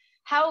how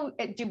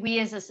do we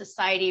as a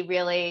society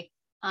really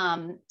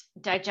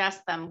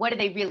digest them? What do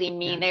they really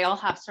mean? They all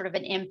have sort of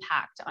an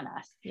impact on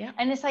us. Yeah.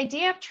 And this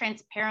idea of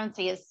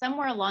transparency is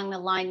somewhere along the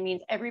line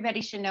means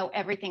everybody should know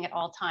everything at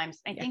all times.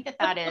 I think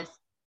that is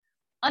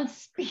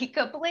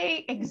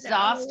unspeakably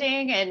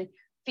exhausting and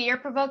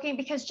fear-provoking,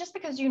 because just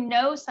because you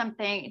know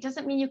something, it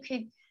doesn't mean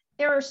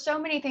there are so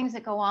many things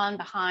that go on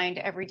behind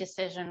every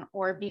decision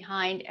or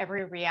behind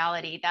every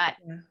reality that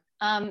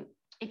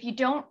if you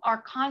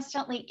are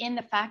constantly in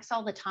the facts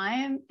all the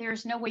time,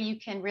 there's no way you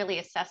can really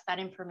assess that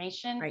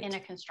information in a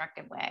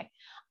constructive way.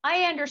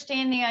 I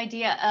understand the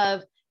idea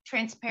of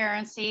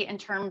transparency in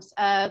terms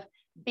of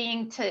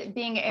being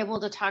able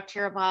to talk to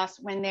your boss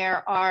when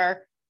there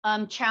are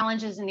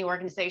challenges in the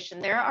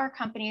organization. There are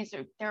companies,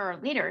 or there are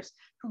leaders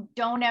who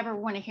don't ever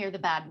want to hear the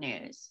bad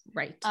news.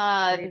 Right.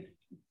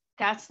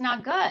 That's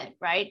not good,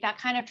 right? That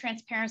kind of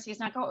transparency is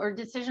not good, or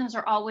decisions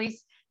are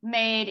always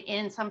made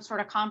in some sort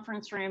of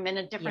conference room in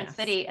a different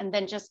city and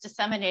then just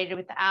disseminated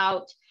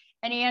without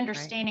any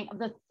understanding of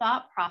the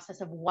thought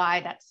process of why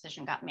that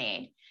decision got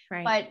made.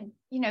 Right. But,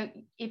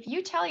 if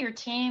you tell your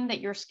team that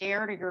you're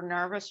scared or you're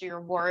nervous or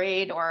you're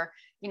worried or,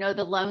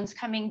 the loan's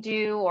coming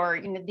due or,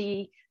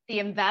 the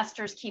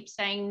investors keep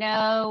saying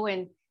no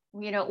and,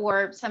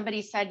 or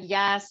somebody said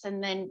yes,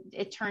 and then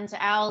it turns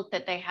out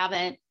that they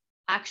haven't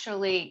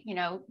actually,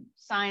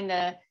 signed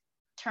the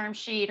term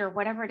sheet or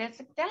whatever it is,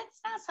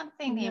 that's not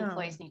something the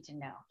employees need to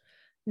know.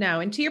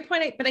 No. And to your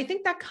point, but I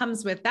think that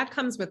comes with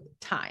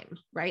time,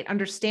 right?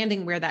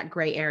 Understanding where that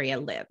gray area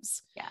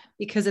lives. Yeah.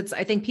 Because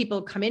I think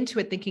people come into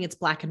it thinking it's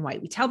black and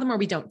white. We tell them or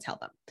we don't tell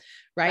them.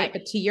 Right.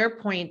 But to your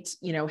point,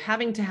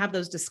 having to have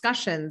those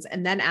discussions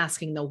and then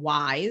asking the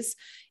whys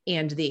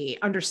and the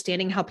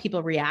understanding how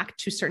people react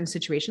to certain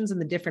situations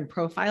and the different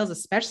profiles,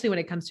 especially when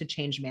it comes to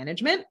change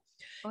management.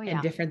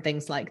 And different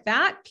things like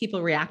that,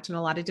 people react in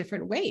a lot of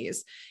different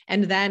ways.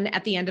 And then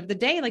at the end of the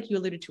day, like you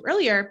alluded to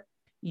earlier,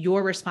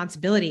 your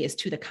responsibility is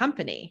to the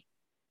company.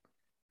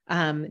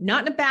 Not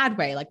in a bad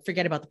way, like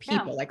forget about the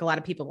people, like a lot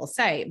of people will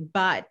say,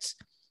 but,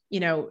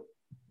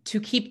 to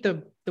keep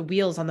the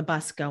wheels on the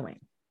bus going.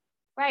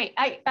 Right.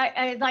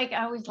 I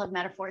always love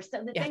metaphors.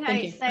 So the thing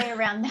I say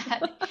around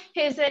that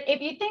is that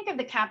if you think of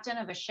the captain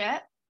of a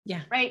ship,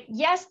 right.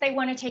 Yes, they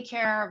want to take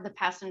care of the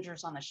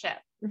passengers on the ship,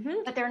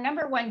 but their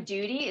number one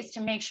duty is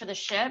to make sure the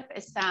ship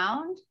is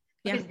sound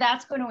because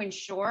that's going to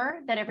ensure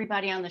that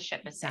everybody on the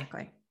ship is safe.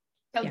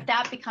 So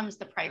that becomes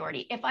the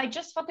priority. If I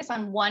just focus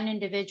on one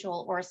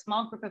individual or a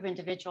small group of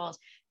individuals,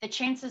 the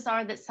chances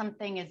are that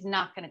something is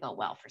not going to go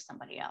well for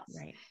somebody else.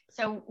 Right.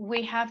 So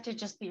we have to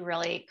just be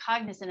really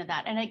cognizant of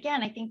that. And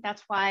again, I think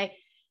that's why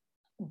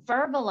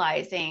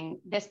verbalizing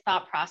this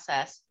thought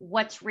process,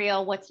 what's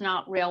real, what's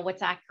not real,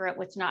 what's accurate,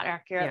 what's not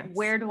accurate,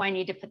 where do I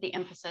need to put the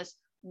emphasis?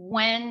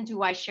 When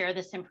do I share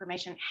this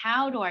information?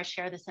 How do I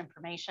share this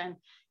information?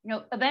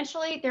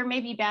 Eventually there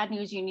may be bad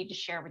news you need to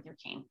share with your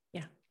team.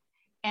 Yeah.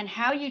 And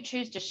how you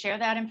choose to share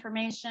that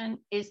information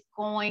is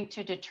going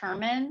to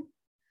determine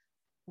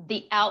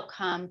the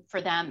outcome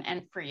for them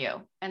and for you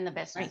and the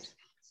business.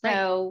 Right.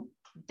 So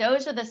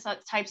those are the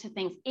types of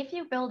things. If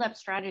you build up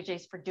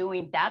strategies for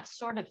doing that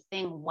sort of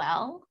thing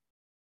well,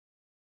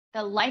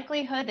 the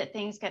likelihood that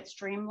things get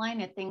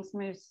streamlined and things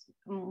move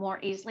more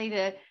easily,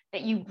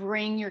 that you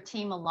bring your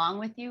team along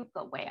with you,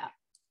 go way up.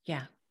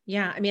 Yeah.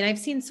 Yeah. I mean, I've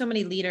seen so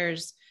many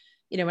leaders,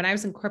 when I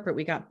was in corporate,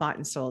 we got bought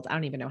and sold. I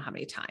don't even know how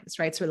many times,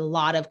 right? So a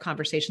lot of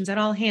conversations at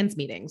all hands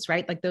meetings,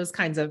 right? Like those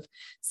kinds of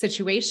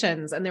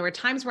situations. And there were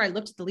times where I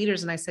looked at the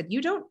leaders and I said,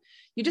 you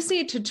just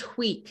need to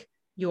tweak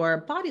your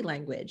body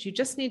language. You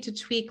just need to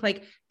tweak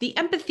like the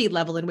empathy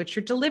level in which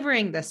you're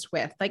delivering this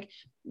with. Like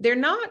they're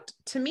not,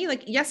 to me,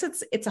 like, yes,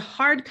 it's a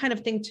hard kind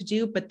of thing to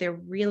do, but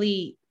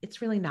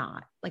it's really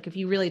not. Like if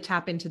you really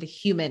tap into the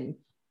human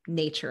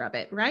nature of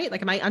it, right?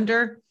 Like, am I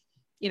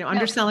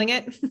underselling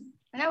it?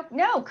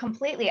 No,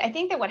 completely. I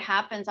think that what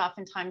happens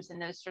oftentimes in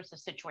those sorts of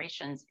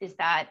situations is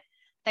that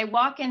they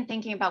walk in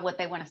thinking about what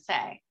they want to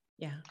say.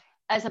 Yeah.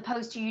 As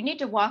opposed to you need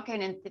to walk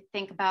in and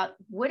think about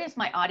what is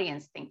my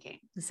audience thinking?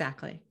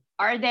 Exactly.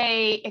 Are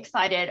they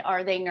excited?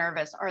 Are they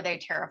nervous? Are they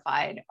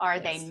terrified? Are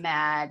they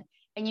mad?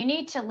 And you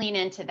need to lean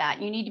into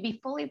that. You need to be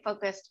fully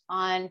focused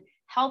on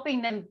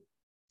helping them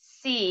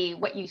see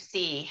what you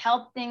see,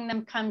 helping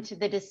them come to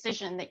the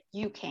decision that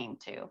you came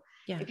to.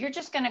 Yeah. If you're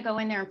just going to go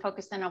in there and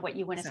focus in on what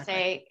you want to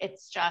say,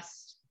 it's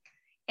just,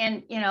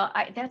 and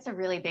that's a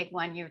really big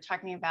one. You were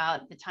talking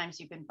about the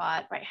times you've been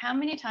bought, right? How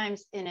many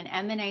times in an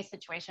M&A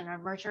situation or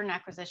merger and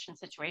acquisition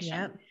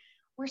situation,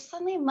 where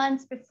suddenly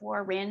months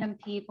before random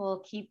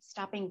people keep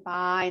stopping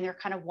by and they're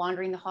kind of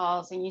wandering the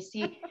halls and you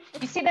see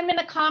them in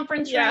the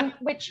conference room,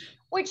 which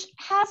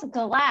has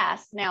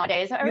glass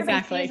nowadays.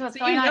 Everybody sees what's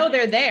going on.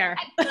 They're there.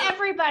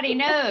 Everybody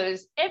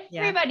knows.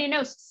 Everybody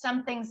knows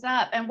something's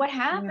up. And what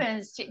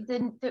happens to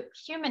the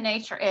human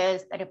nature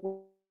is that if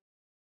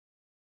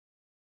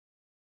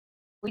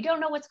we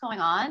don't know what's going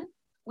on,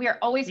 we are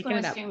always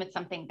going to assume it's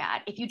something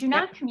bad. If you do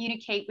not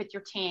communicate with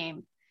your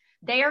team,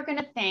 they are going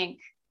to think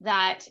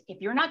that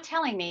if you're not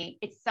telling me,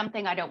 it's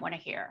something I don't want to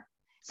hear.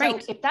 So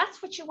if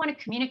that's what you want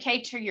to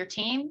communicate to your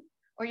team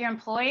or your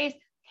employees,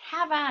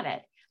 have at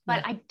it.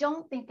 But I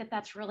don't think that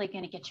that's really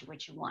going to get you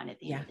what you want at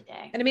the end of the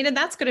day. And I mean, and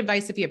that's good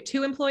advice if you have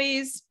 2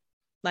 employees,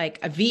 like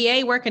a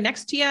VA working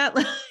next to you,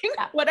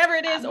 whatever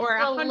it is, or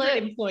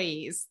 100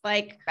 employees,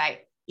 like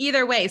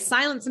either way,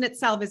 silence in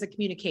itself is a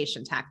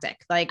communication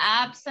tactic. Like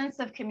absence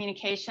of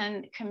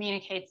communication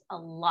communicates a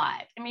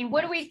lot. I mean,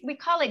 what do we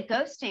call it?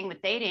 Ghosting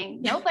with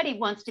dating. Nobody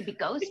wants to be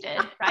ghosted,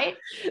 right?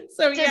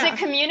 So does it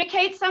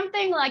communicate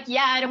something like,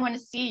 I don't want to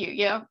see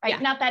you,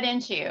 not that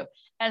into you,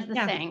 as the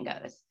saying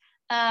goes.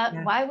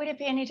 Why would it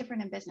be any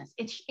different in business?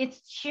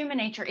 It's human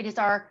nature. It is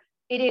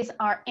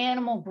our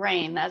animal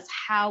brain. That's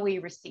how we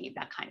receive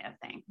that kind of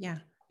thing. Yeah.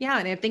 Yeah.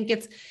 And I think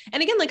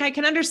and again, like I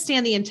can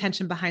understand the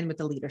intention behind with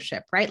the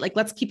leadership, right? Like,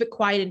 let's keep it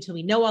quiet until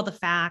we know all the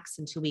facts,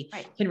 until we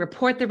can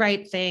report the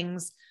right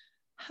things.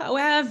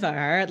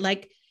 However,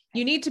 like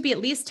you need to be at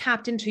least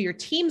tapped into your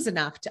teams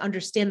enough to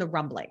understand the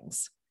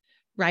rumblings,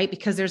 right?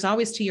 Because there's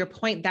always, to your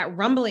point, that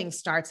rumbling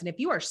starts. And if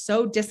you are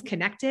so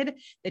disconnected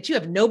that you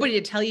have nobody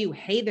to tell you,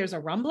 hey, there's a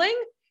rumbling,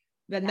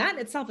 then that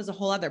itself is a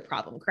whole other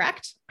problem,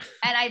 correct?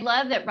 And I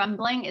love that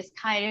rumbling is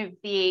kind of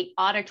the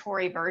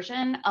auditory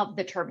version of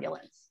the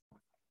turbulence.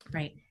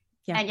 Right.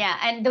 Yeah.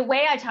 And the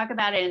way I talk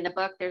about it in the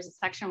book, there's a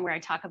section where I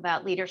talk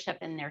about leadership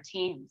in their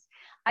teams.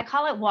 I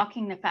call it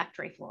walking the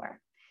factory floor.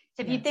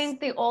 So if you think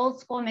the old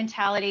school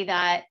mentality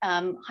that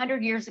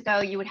 100 years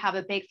ago, you would have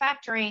a big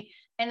factory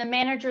and the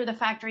manager of the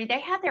factory, they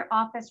had their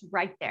office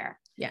right there.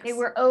 Yes. They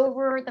were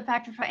over the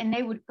factory floor and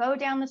they would go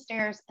down the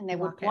stairs and they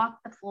would walk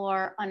the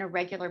floor on a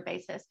regular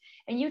basis.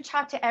 And you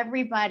talk to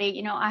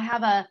everybody. I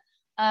have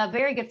a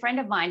very good friend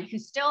of mine who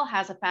still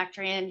has a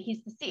factory and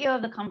he's the CEO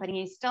of the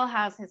company. He still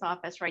has his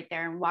office right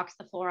there and walks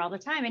the floor all the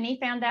time. And he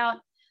found out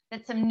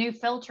that some new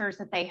filters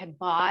that they had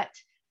bought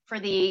for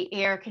the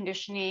air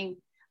conditioning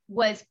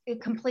was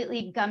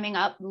completely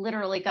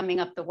literally gumming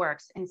up the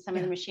works in some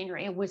of the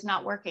machinery. It was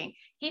not working.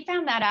 He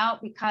found that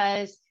out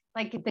because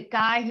like the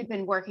guy who'd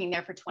been working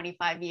there for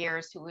 25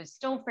 years, who was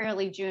still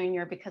fairly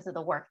junior because of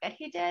the work that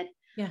he did,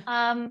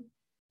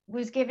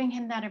 was giving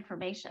him that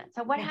information.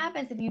 So what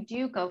happens if you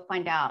do go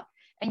find out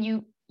and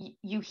you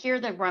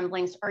hear the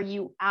rumblings or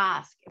you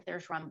ask if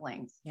there's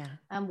rumblings?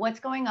 What's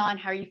going on?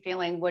 How are you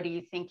feeling? What are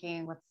you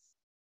thinking?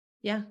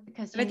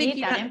 Because you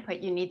need that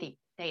input. You need the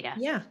data.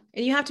 Yeah.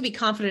 And you have to be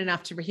confident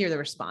enough to hear the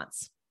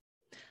response.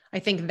 I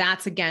think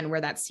that's, again,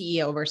 where that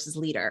CEO versus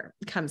leader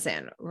comes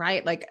in,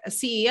 right? Like a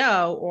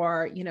CEO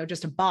or,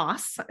 just a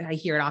boss. I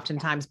hear it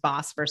oftentimes,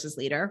 boss versus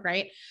leader,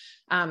 right?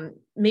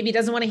 Maybe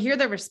doesn't want to hear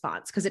the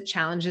response because it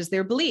challenges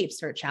their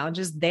beliefs or it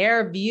challenges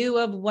their view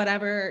of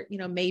whatever,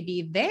 may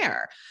be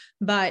there.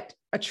 But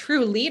a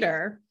true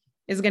leader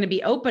is going to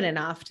be open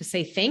enough to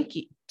say thank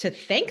you, to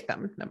thank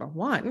them, number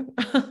one,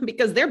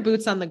 because they're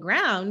boots on the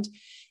ground.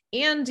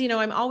 And,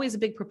 I'm always a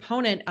big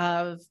proponent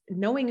of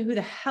knowing who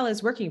the hell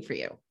is working for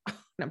you.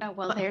 Oh,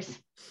 well, there's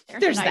an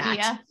that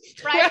idea,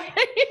 right?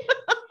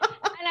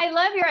 And I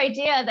love your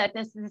idea that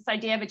this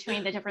idea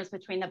between the difference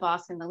between the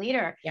boss and the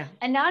leader. Yeah.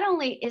 And not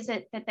only is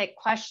it that they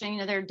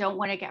question, they don't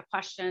want to get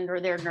questioned or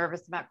they're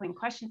nervous about being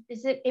questioned,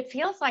 it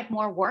feels like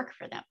more work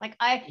for them. Like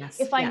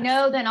if I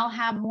know, then I'll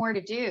have more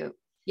to do.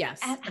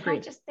 Yes. And I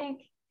just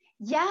think,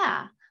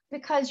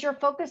 because you're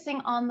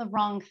focusing on the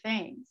wrong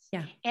things.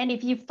 Yeah. And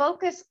if you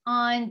focus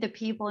on the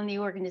people in the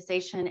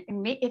organization,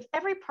 and if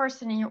every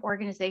person in your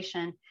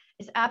organization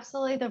is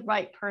absolutely the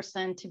right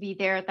person to be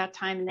there at that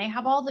time, and they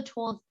have all the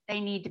tools they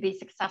need to be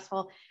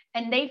successful,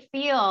 and they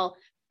feel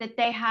that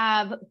they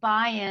have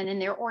buy-in in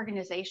their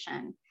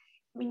organization,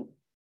 I mean,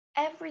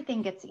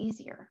 everything gets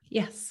easier.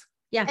 Yes.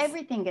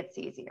 Everything gets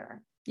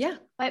easier. Yeah.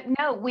 But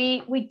no,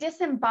 we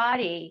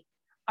disembody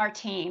our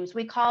teams.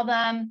 We call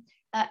them,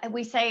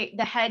 we say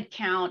the head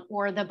count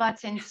or the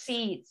butts in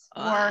seats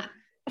or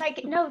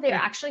no, they're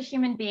actually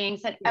human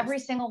beings that every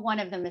single one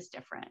of them is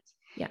different.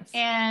 Yes.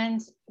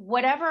 And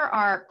whatever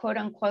our quote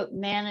unquote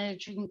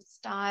managing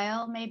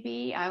style may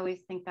be, I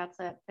always think that's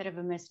a bit of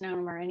a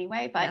misnomer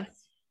anyway, but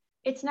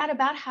it's not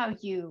about how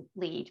you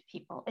lead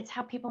people. It's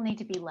how people need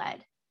to be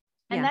led.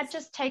 And that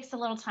just takes a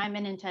little time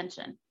and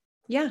intention.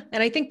 Yeah.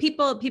 And I think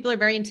people are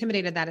very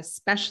intimidated of that,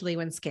 especially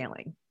when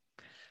scaling,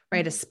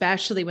 right?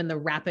 Especially when the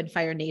rapid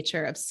fire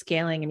nature of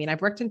scaling. I mean,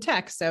 I've worked in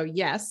tech, so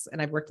yes.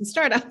 And I've worked in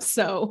startups.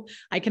 So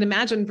I can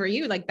imagine for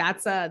you, like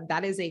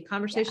that is a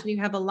conversation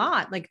you have a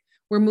lot. Like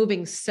we're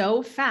moving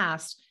so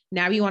fast.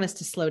 Now you want us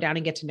to slow down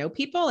and get to know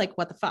people? Like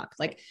what the fuck?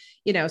 Like,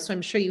 so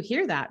I'm sure you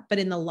hear that, but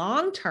in the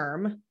long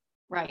term,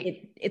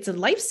 right. It's a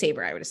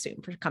lifesaver, I would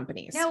assume, for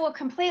companies. No, well,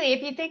 completely.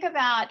 If you think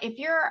about, if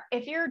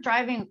you're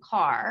driving a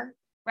car,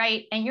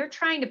 right, and you're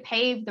trying to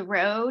pave the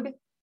road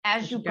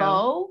as you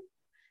go,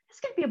 it's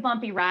going to be a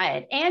bumpy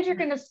ride and you're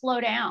going to slow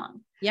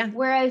down. Yeah.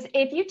 Whereas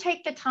if you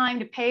take the time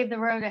to pave the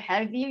road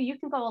ahead of you, you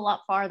can go a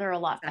lot farther, a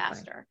lot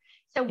faster.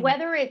 So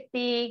whether it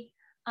be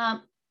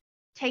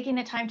taking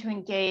the time to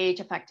engage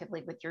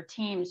effectively with your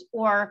teams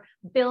or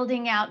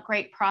building out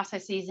great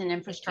processes and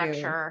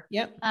infrastructure,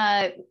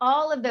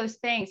 all of those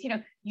things,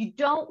 you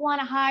don't want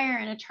to hire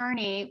an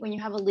attorney when you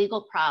have a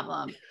legal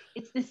problem.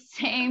 It's the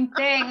same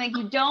thing. Like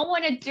you don't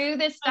want to do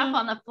this stuff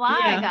on the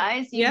fly,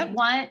 guys. You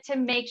want to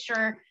make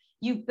sure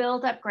you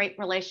build up great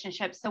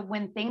relationships. So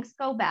when things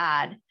go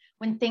bad,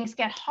 when things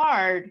get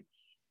hard,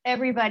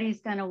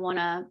 everybody's going to want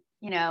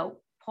to,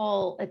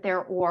 pull at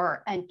their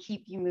oar and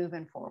keep you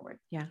moving forward.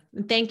 Yeah.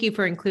 And thank you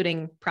for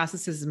including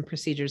processes and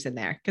procedures in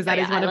there. Cause that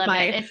is one of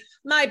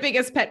my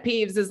biggest pet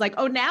peeves is like,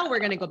 oh, now we're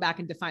going to go back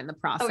and define the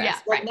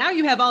process. Now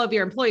you have all of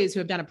your employees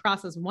who have done a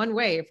process one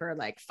way for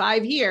like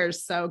 5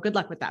 years. So good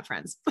luck with that,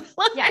 friends.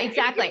 Yeah,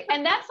 exactly.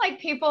 And that's like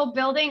people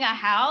building a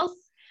house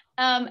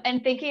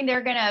and thinking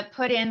they're going to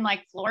put in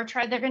like floor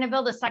truss. They're going to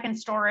build a second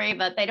story,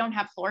 but they don't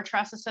have floor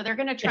trusses. So they're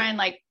going to try and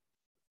like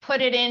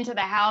put it into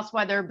the house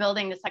while they're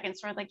building the second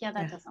story. Like, that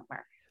doesn't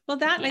work.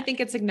 Well, and I think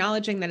it's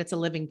acknowledging that it's a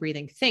living,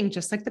 breathing thing,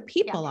 just like the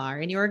people are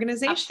in your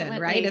organization,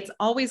 right? It's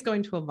always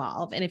going to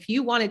evolve. And if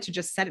you wanted to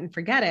just set it and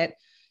forget it,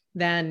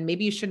 then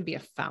maybe you shouldn't be a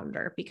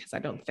founder, because I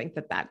don't think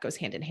that that goes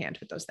hand in hand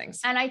with those things.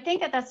 And I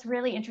think that that's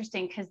really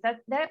interesting, because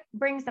that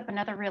brings up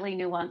another really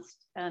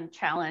nuanced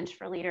challenge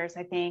for leaders.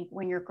 I think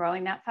when you're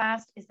growing that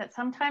fast, is that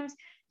sometimes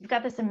you've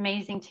got this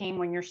amazing team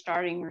when you're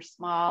starting, you're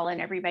small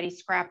and everybody's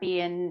scrappy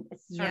and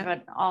it's sort of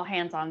an all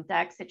hands on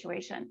deck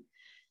situation.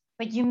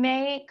 But you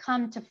may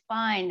come to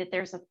find that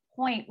there's a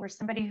point where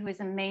somebody who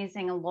is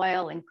amazing and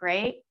loyal and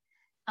great,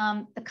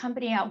 the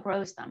company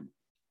outgrows them.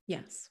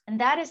 Yes. And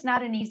that is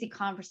not an easy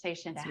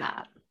conversation to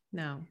have.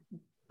 No.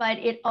 But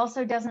it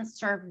also doesn't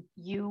serve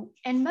you.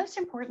 And most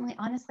importantly,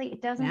 honestly,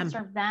 it doesn't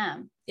serve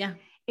them. Yeah.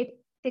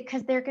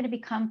 Because they're going to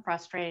become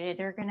frustrated.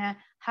 They're going to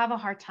have a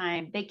hard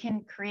time. They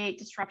can create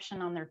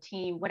disruption on their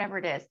team, whatever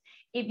it is.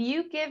 If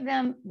you give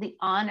them the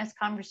honest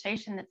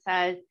conversation that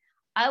says,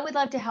 I would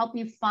love to help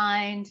you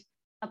find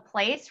a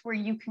place where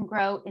you can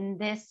grow in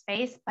this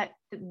space, but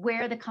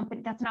where the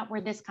company, that's not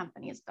where this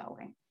company is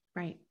going.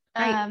 Right.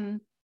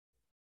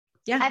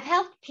 Yeah. I've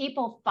helped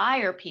people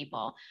fire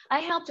people. I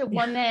helped a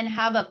woman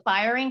have a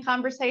firing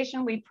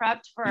conversation. We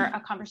prepped for a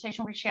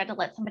conversation where she had to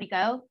let somebody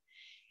go.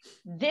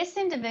 This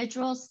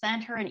individual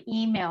sent her an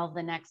email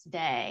the next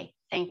day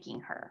thanking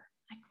her.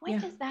 Like, when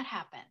does that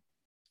happen?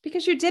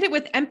 Because you did it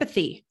with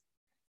empathy.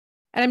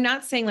 And I'm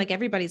not saying like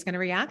everybody's going to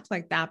react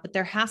like that, but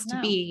there has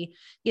to be,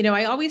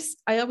 I always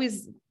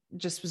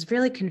just was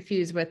really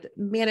confused with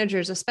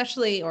managers,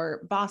 especially,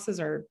 or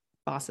bosses,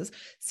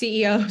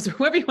 CEOs, or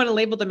whoever you want to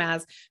label them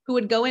as, who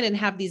would go in and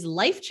have these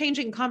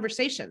life-changing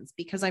conversations.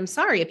 Because I'm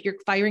sorry, if you're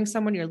firing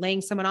someone, you're laying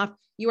someone off,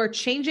 you are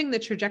changing the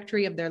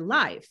trajectory of their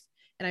life.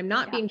 And I'm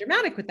not being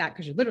dramatic with that,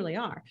 because you literally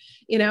are,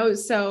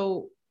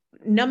 so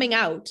numbing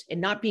out and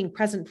not being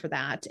present for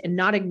that and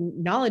not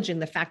acknowledging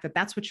the fact that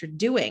that's what you're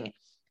doing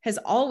has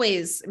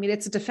always,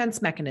 it's a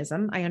defense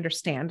mechanism. I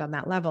understand on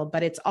that level,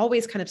 but it's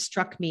always kind of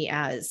struck me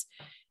as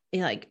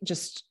like,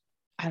 just,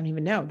 I don't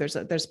even know.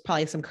 There's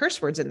probably some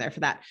curse words in there for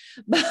that,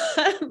 but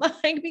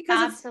like,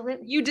 because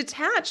you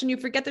detach and you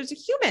forget there's a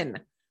human.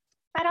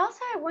 But also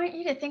I want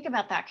you to think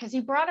about that, because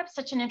you brought up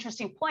such an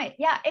interesting point.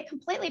 Yeah, it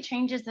completely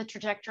changes the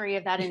trajectory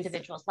of that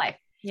individual's life.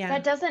 Yeah.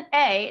 That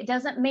it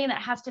doesn't mean it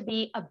has to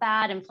be a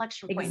bad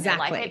inflection point in their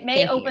life. It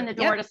may open the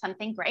door to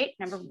something great,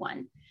 number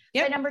one.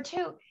 But number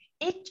two,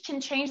 it can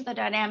change the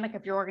dynamic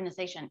of your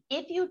organization.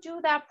 If you do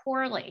that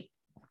poorly,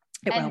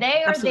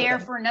 they are there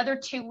for another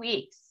 2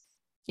 weeks,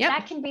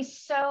 that can be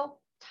so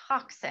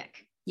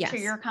toxic to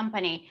your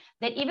company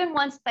that even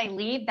once they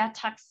leave, that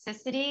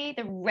toxicity,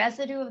 the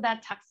residue of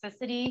that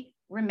toxicity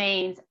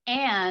remains,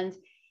 and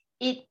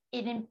it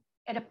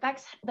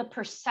affects the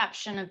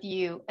perception of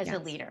you as a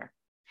leader.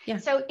 Yeah.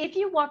 So if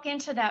you walk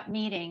into that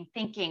meeting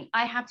thinking,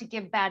 I have to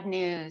give bad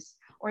news,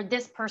 or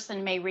this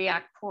person may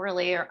react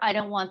poorly, or I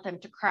don't want them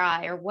to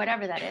cry, or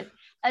whatever that is,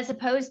 as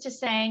opposed to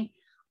saying,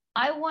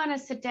 I want to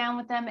sit down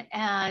with them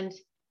and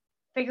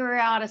figure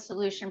out a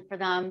solution for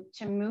them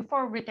to move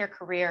forward with their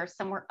career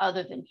somewhere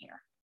other than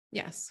here.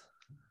 Yes.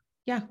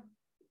 Yeah.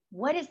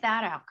 What is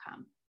that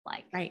outcome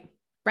like?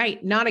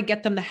 Right. Not a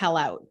get them the hell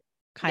out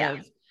kind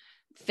of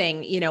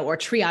thing, or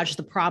triage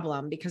the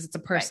problem because it's a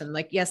person. Right.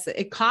 Like, yes,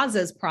 it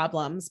causes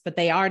problems, but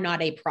they are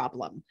not a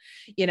problem.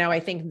 I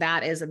think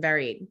that is a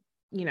very,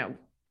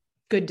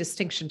 good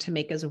distinction to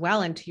make as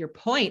well. And to your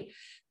point,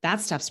 that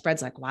stuff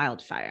spreads like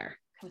wildfire.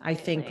 Completely. I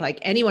think like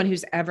anyone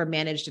who's ever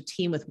managed a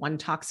team with one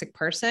toxic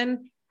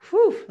person,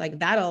 like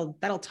that'll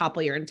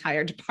topple your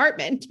entire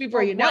department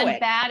before you know it. One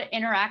bad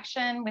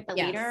interaction with the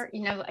leader.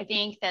 I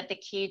think that the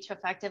key to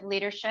effective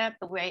leadership,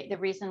 the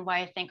reason why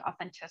I think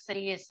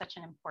authenticity is such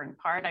an important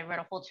part, I wrote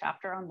a whole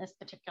chapter on this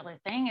particular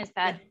thing, is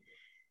that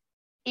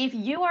if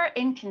you are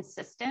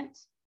inconsistent,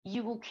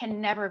 you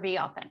can never be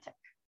authentic.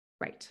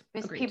 Right.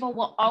 Because people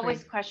will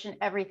always question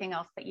everything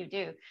else that you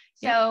do.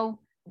 So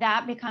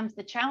that becomes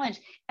the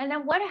challenge. And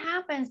then what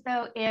happens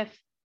though, if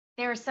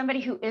there's somebody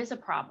who is a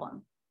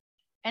problem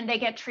and they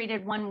get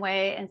treated one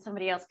way and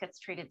somebody else gets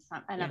treated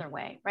another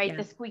way, right?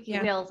 The squeaky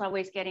wheel is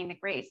always getting the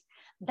grease.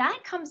 That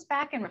comes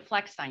back and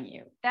reflects on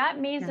you. That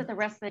means that the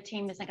rest of the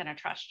team isn't going to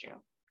trust you.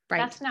 Right.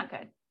 That's not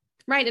good.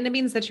 Right. And it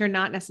means that you're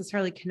not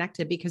necessarily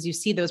connected, because you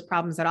see those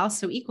problems that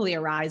also equally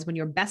arise when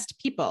your best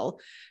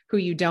people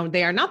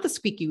they are not the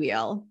squeaky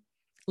wheel,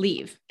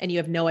 leave, and you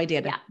have no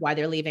idea why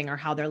they're leaving or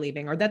how they're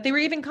leaving, or that they were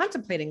even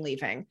contemplating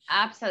leaving.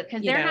 Absolutely.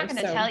 Because they're not going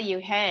to tell you,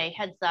 hey,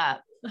 heads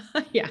up.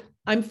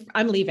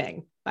 I'm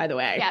leaving, by the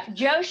way. Yeah.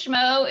 Joe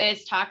Schmo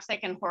is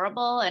toxic and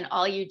horrible, and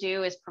all you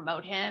do is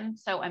promote him.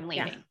 So I'm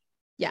leaving.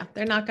 Yeah.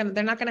 They're not going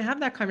to have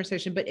that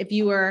conversation. But if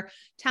you were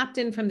tapped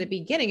in from the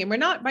beginning, and we're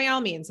not, by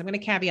all means, I'm going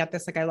to caveat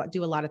this, like I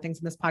do a lot of things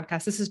in this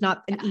podcast. This is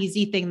not an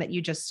easy thing that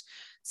you just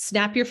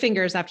snap your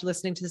fingers after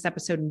listening to this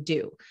episode and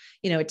do.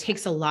 It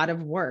takes a lot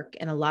of work,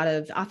 and a lot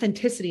of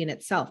authenticity in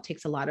itself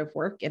takes a lot of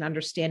work, and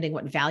understanding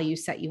what value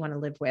set you want to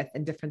live with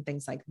and different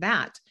things like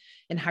that,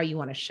 and how you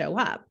want to show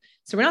up.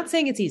 So we're not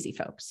saying it's easy,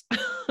 folks.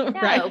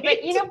 Right? No,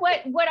 but you know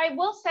what I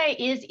will say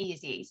is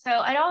easy. So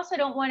I also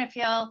don't want to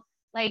feel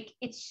like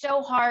it's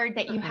so hard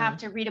that you have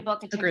to read a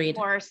book and take a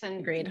course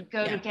and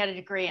go to get a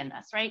degree in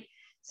this, right?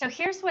 So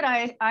here's what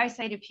I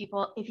say to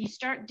people. If you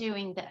start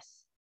doing this,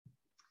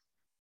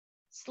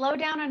 slow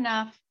down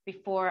enough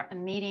before a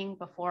meeting,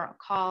 before a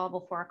call,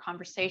 before a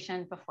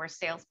conversation, before a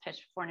sales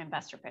pitch, before an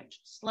investor pitch.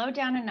 Slow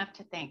down enough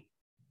to think,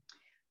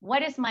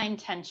 what is my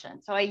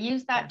intention? So I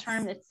use that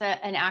term. It's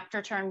an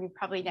actor term. You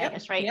probably know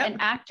this, right? An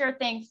actor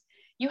thinks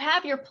you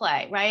have your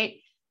play, right?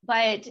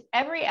 But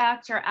every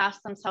actor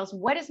asks themselves,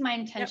 what is my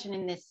intention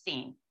in this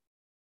scene?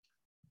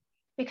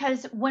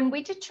 Because when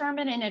we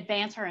determine in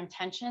advance our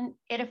intention,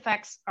 it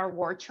affects our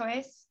word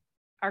choice,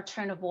 our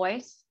tone of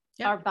voice,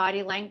 our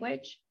body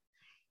language.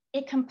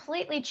 It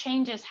completely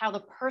changes how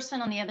the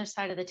person on the other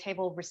side of the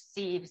table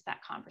receives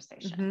that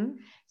conversation.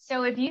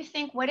 So if you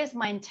think, what is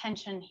my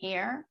intention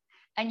here?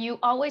 And you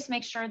always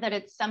make sure that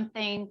it's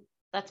something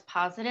that's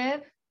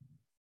positive,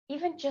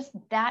 even just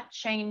that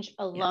change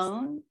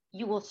alone,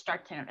 you will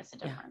start to notice a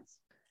difference.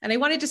 And I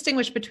want to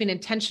distinguish between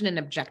intention and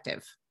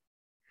objective.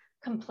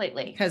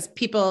 Completely. Because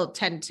people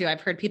tend to,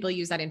 I've heard people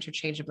use that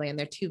interchangeably, and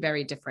they're two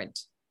very different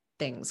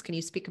things. Can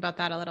you speak about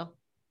that a little?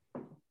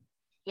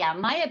 Yeah,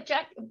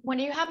 when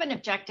you have an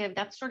objective,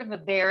 that's sort of a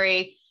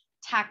very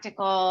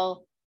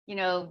tactical,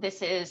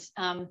 this is,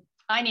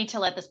 I need to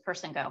let this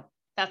person go.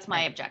 That's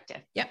my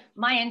objective.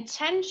 My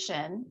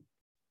intention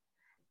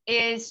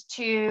is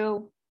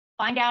to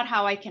find out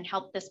how I can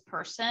help this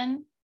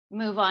person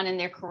move on in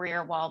their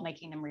career while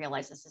making them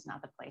realize this is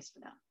not the place for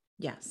them.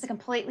 It's a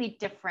completely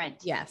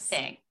different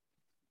thing.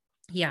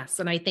 Yes.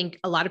 And I think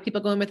a lot of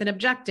people go in with an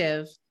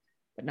objective,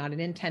 but not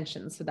an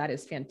intention. So that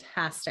is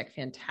fantastic,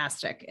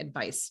 fantastic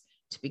advice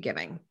to be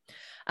giving.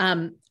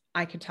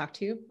 I could talk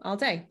to you all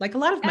day, like a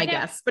lot of my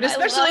guests, but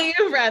especially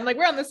you, Ren, like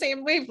we're on the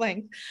same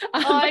wavelength.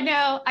 I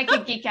know. I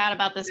could geek out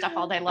about this stuff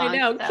all day long. I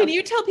know. So. Can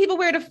you tell people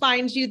where to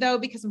find you though?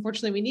 Because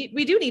unfortunately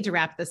we do need to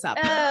wrap this up.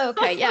 Oh,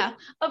 okay. Yeah,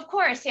 of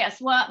course.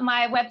 Yes. Well,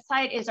 my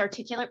website is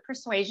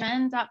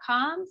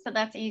articulatepersuasion.com. So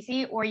that's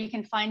easy. Or you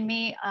can find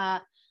me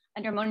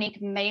under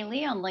Monique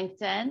Maley on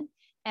LinkedIn,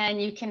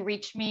 and you can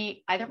reach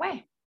me either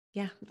way.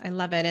 Yeah, I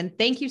love it. And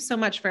thank you so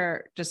much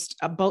for just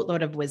a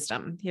boatload of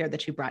wisdom here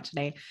that you brought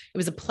today. It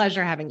was a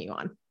pleasure having you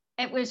on.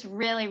 It was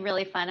really,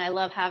 really fun. I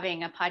love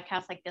having a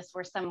podcast like this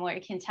where someone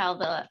can tell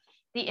the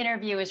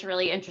interview is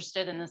really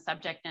interested in the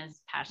subject and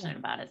is passionate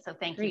about it. So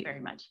thank you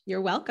very much.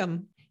 You're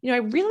welcome. I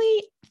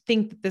really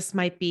think that this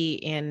might be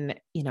in,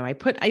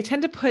 I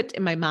tend to put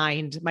in my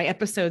mind my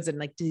episodes in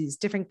like these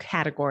different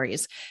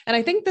categories. And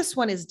I think this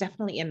one is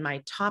definitely in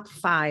my top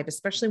 5,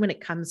 especially when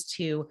it comes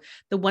to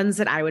the ones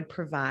that I would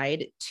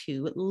provide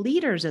to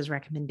leaders as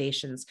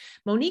recommendations.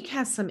 Monique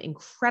has some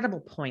incredible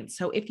points.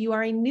 So if you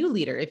are a new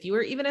leader, if you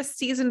are even a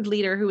seasoned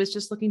leader who is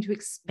just looking to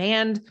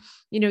expand,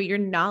 your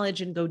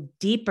knowledge and go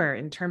deeper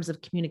in terms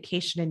of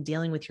communication and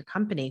dealing with your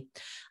company,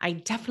 I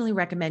definitely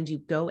recommend you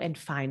go and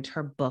find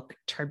her book,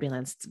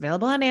 Turbulence. It's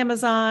available on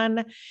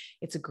Amazon.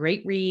 It's a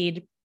great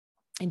read,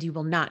 and you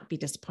will not be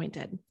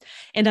disappointed.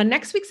 And on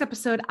next week's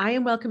episode, I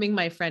am welcoming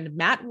my friend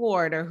Matt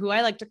Ward, or who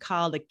I like to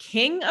call the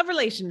king of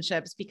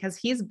relationships, because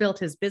he's built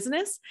his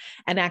business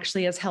and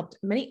actually has helped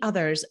many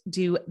others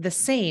do the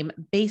same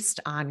based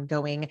on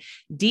going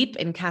deep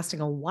and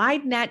casting a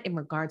wide net in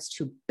regards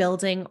to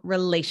building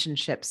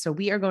relationships. So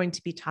we are going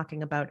to be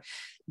talking about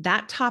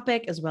that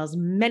topic as well as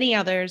many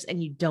others,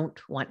 and you don't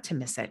want to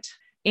miss it.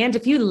 And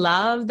if you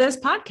love this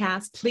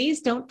podcast,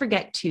 please don't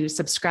forget to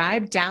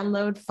subscribe,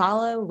 download,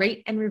 follow,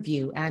 rate, and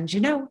review. And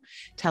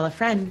tell a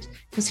friend,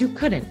 because who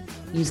couldn't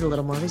use a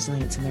little more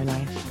resilience in their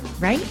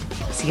life, right?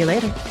 See you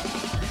later.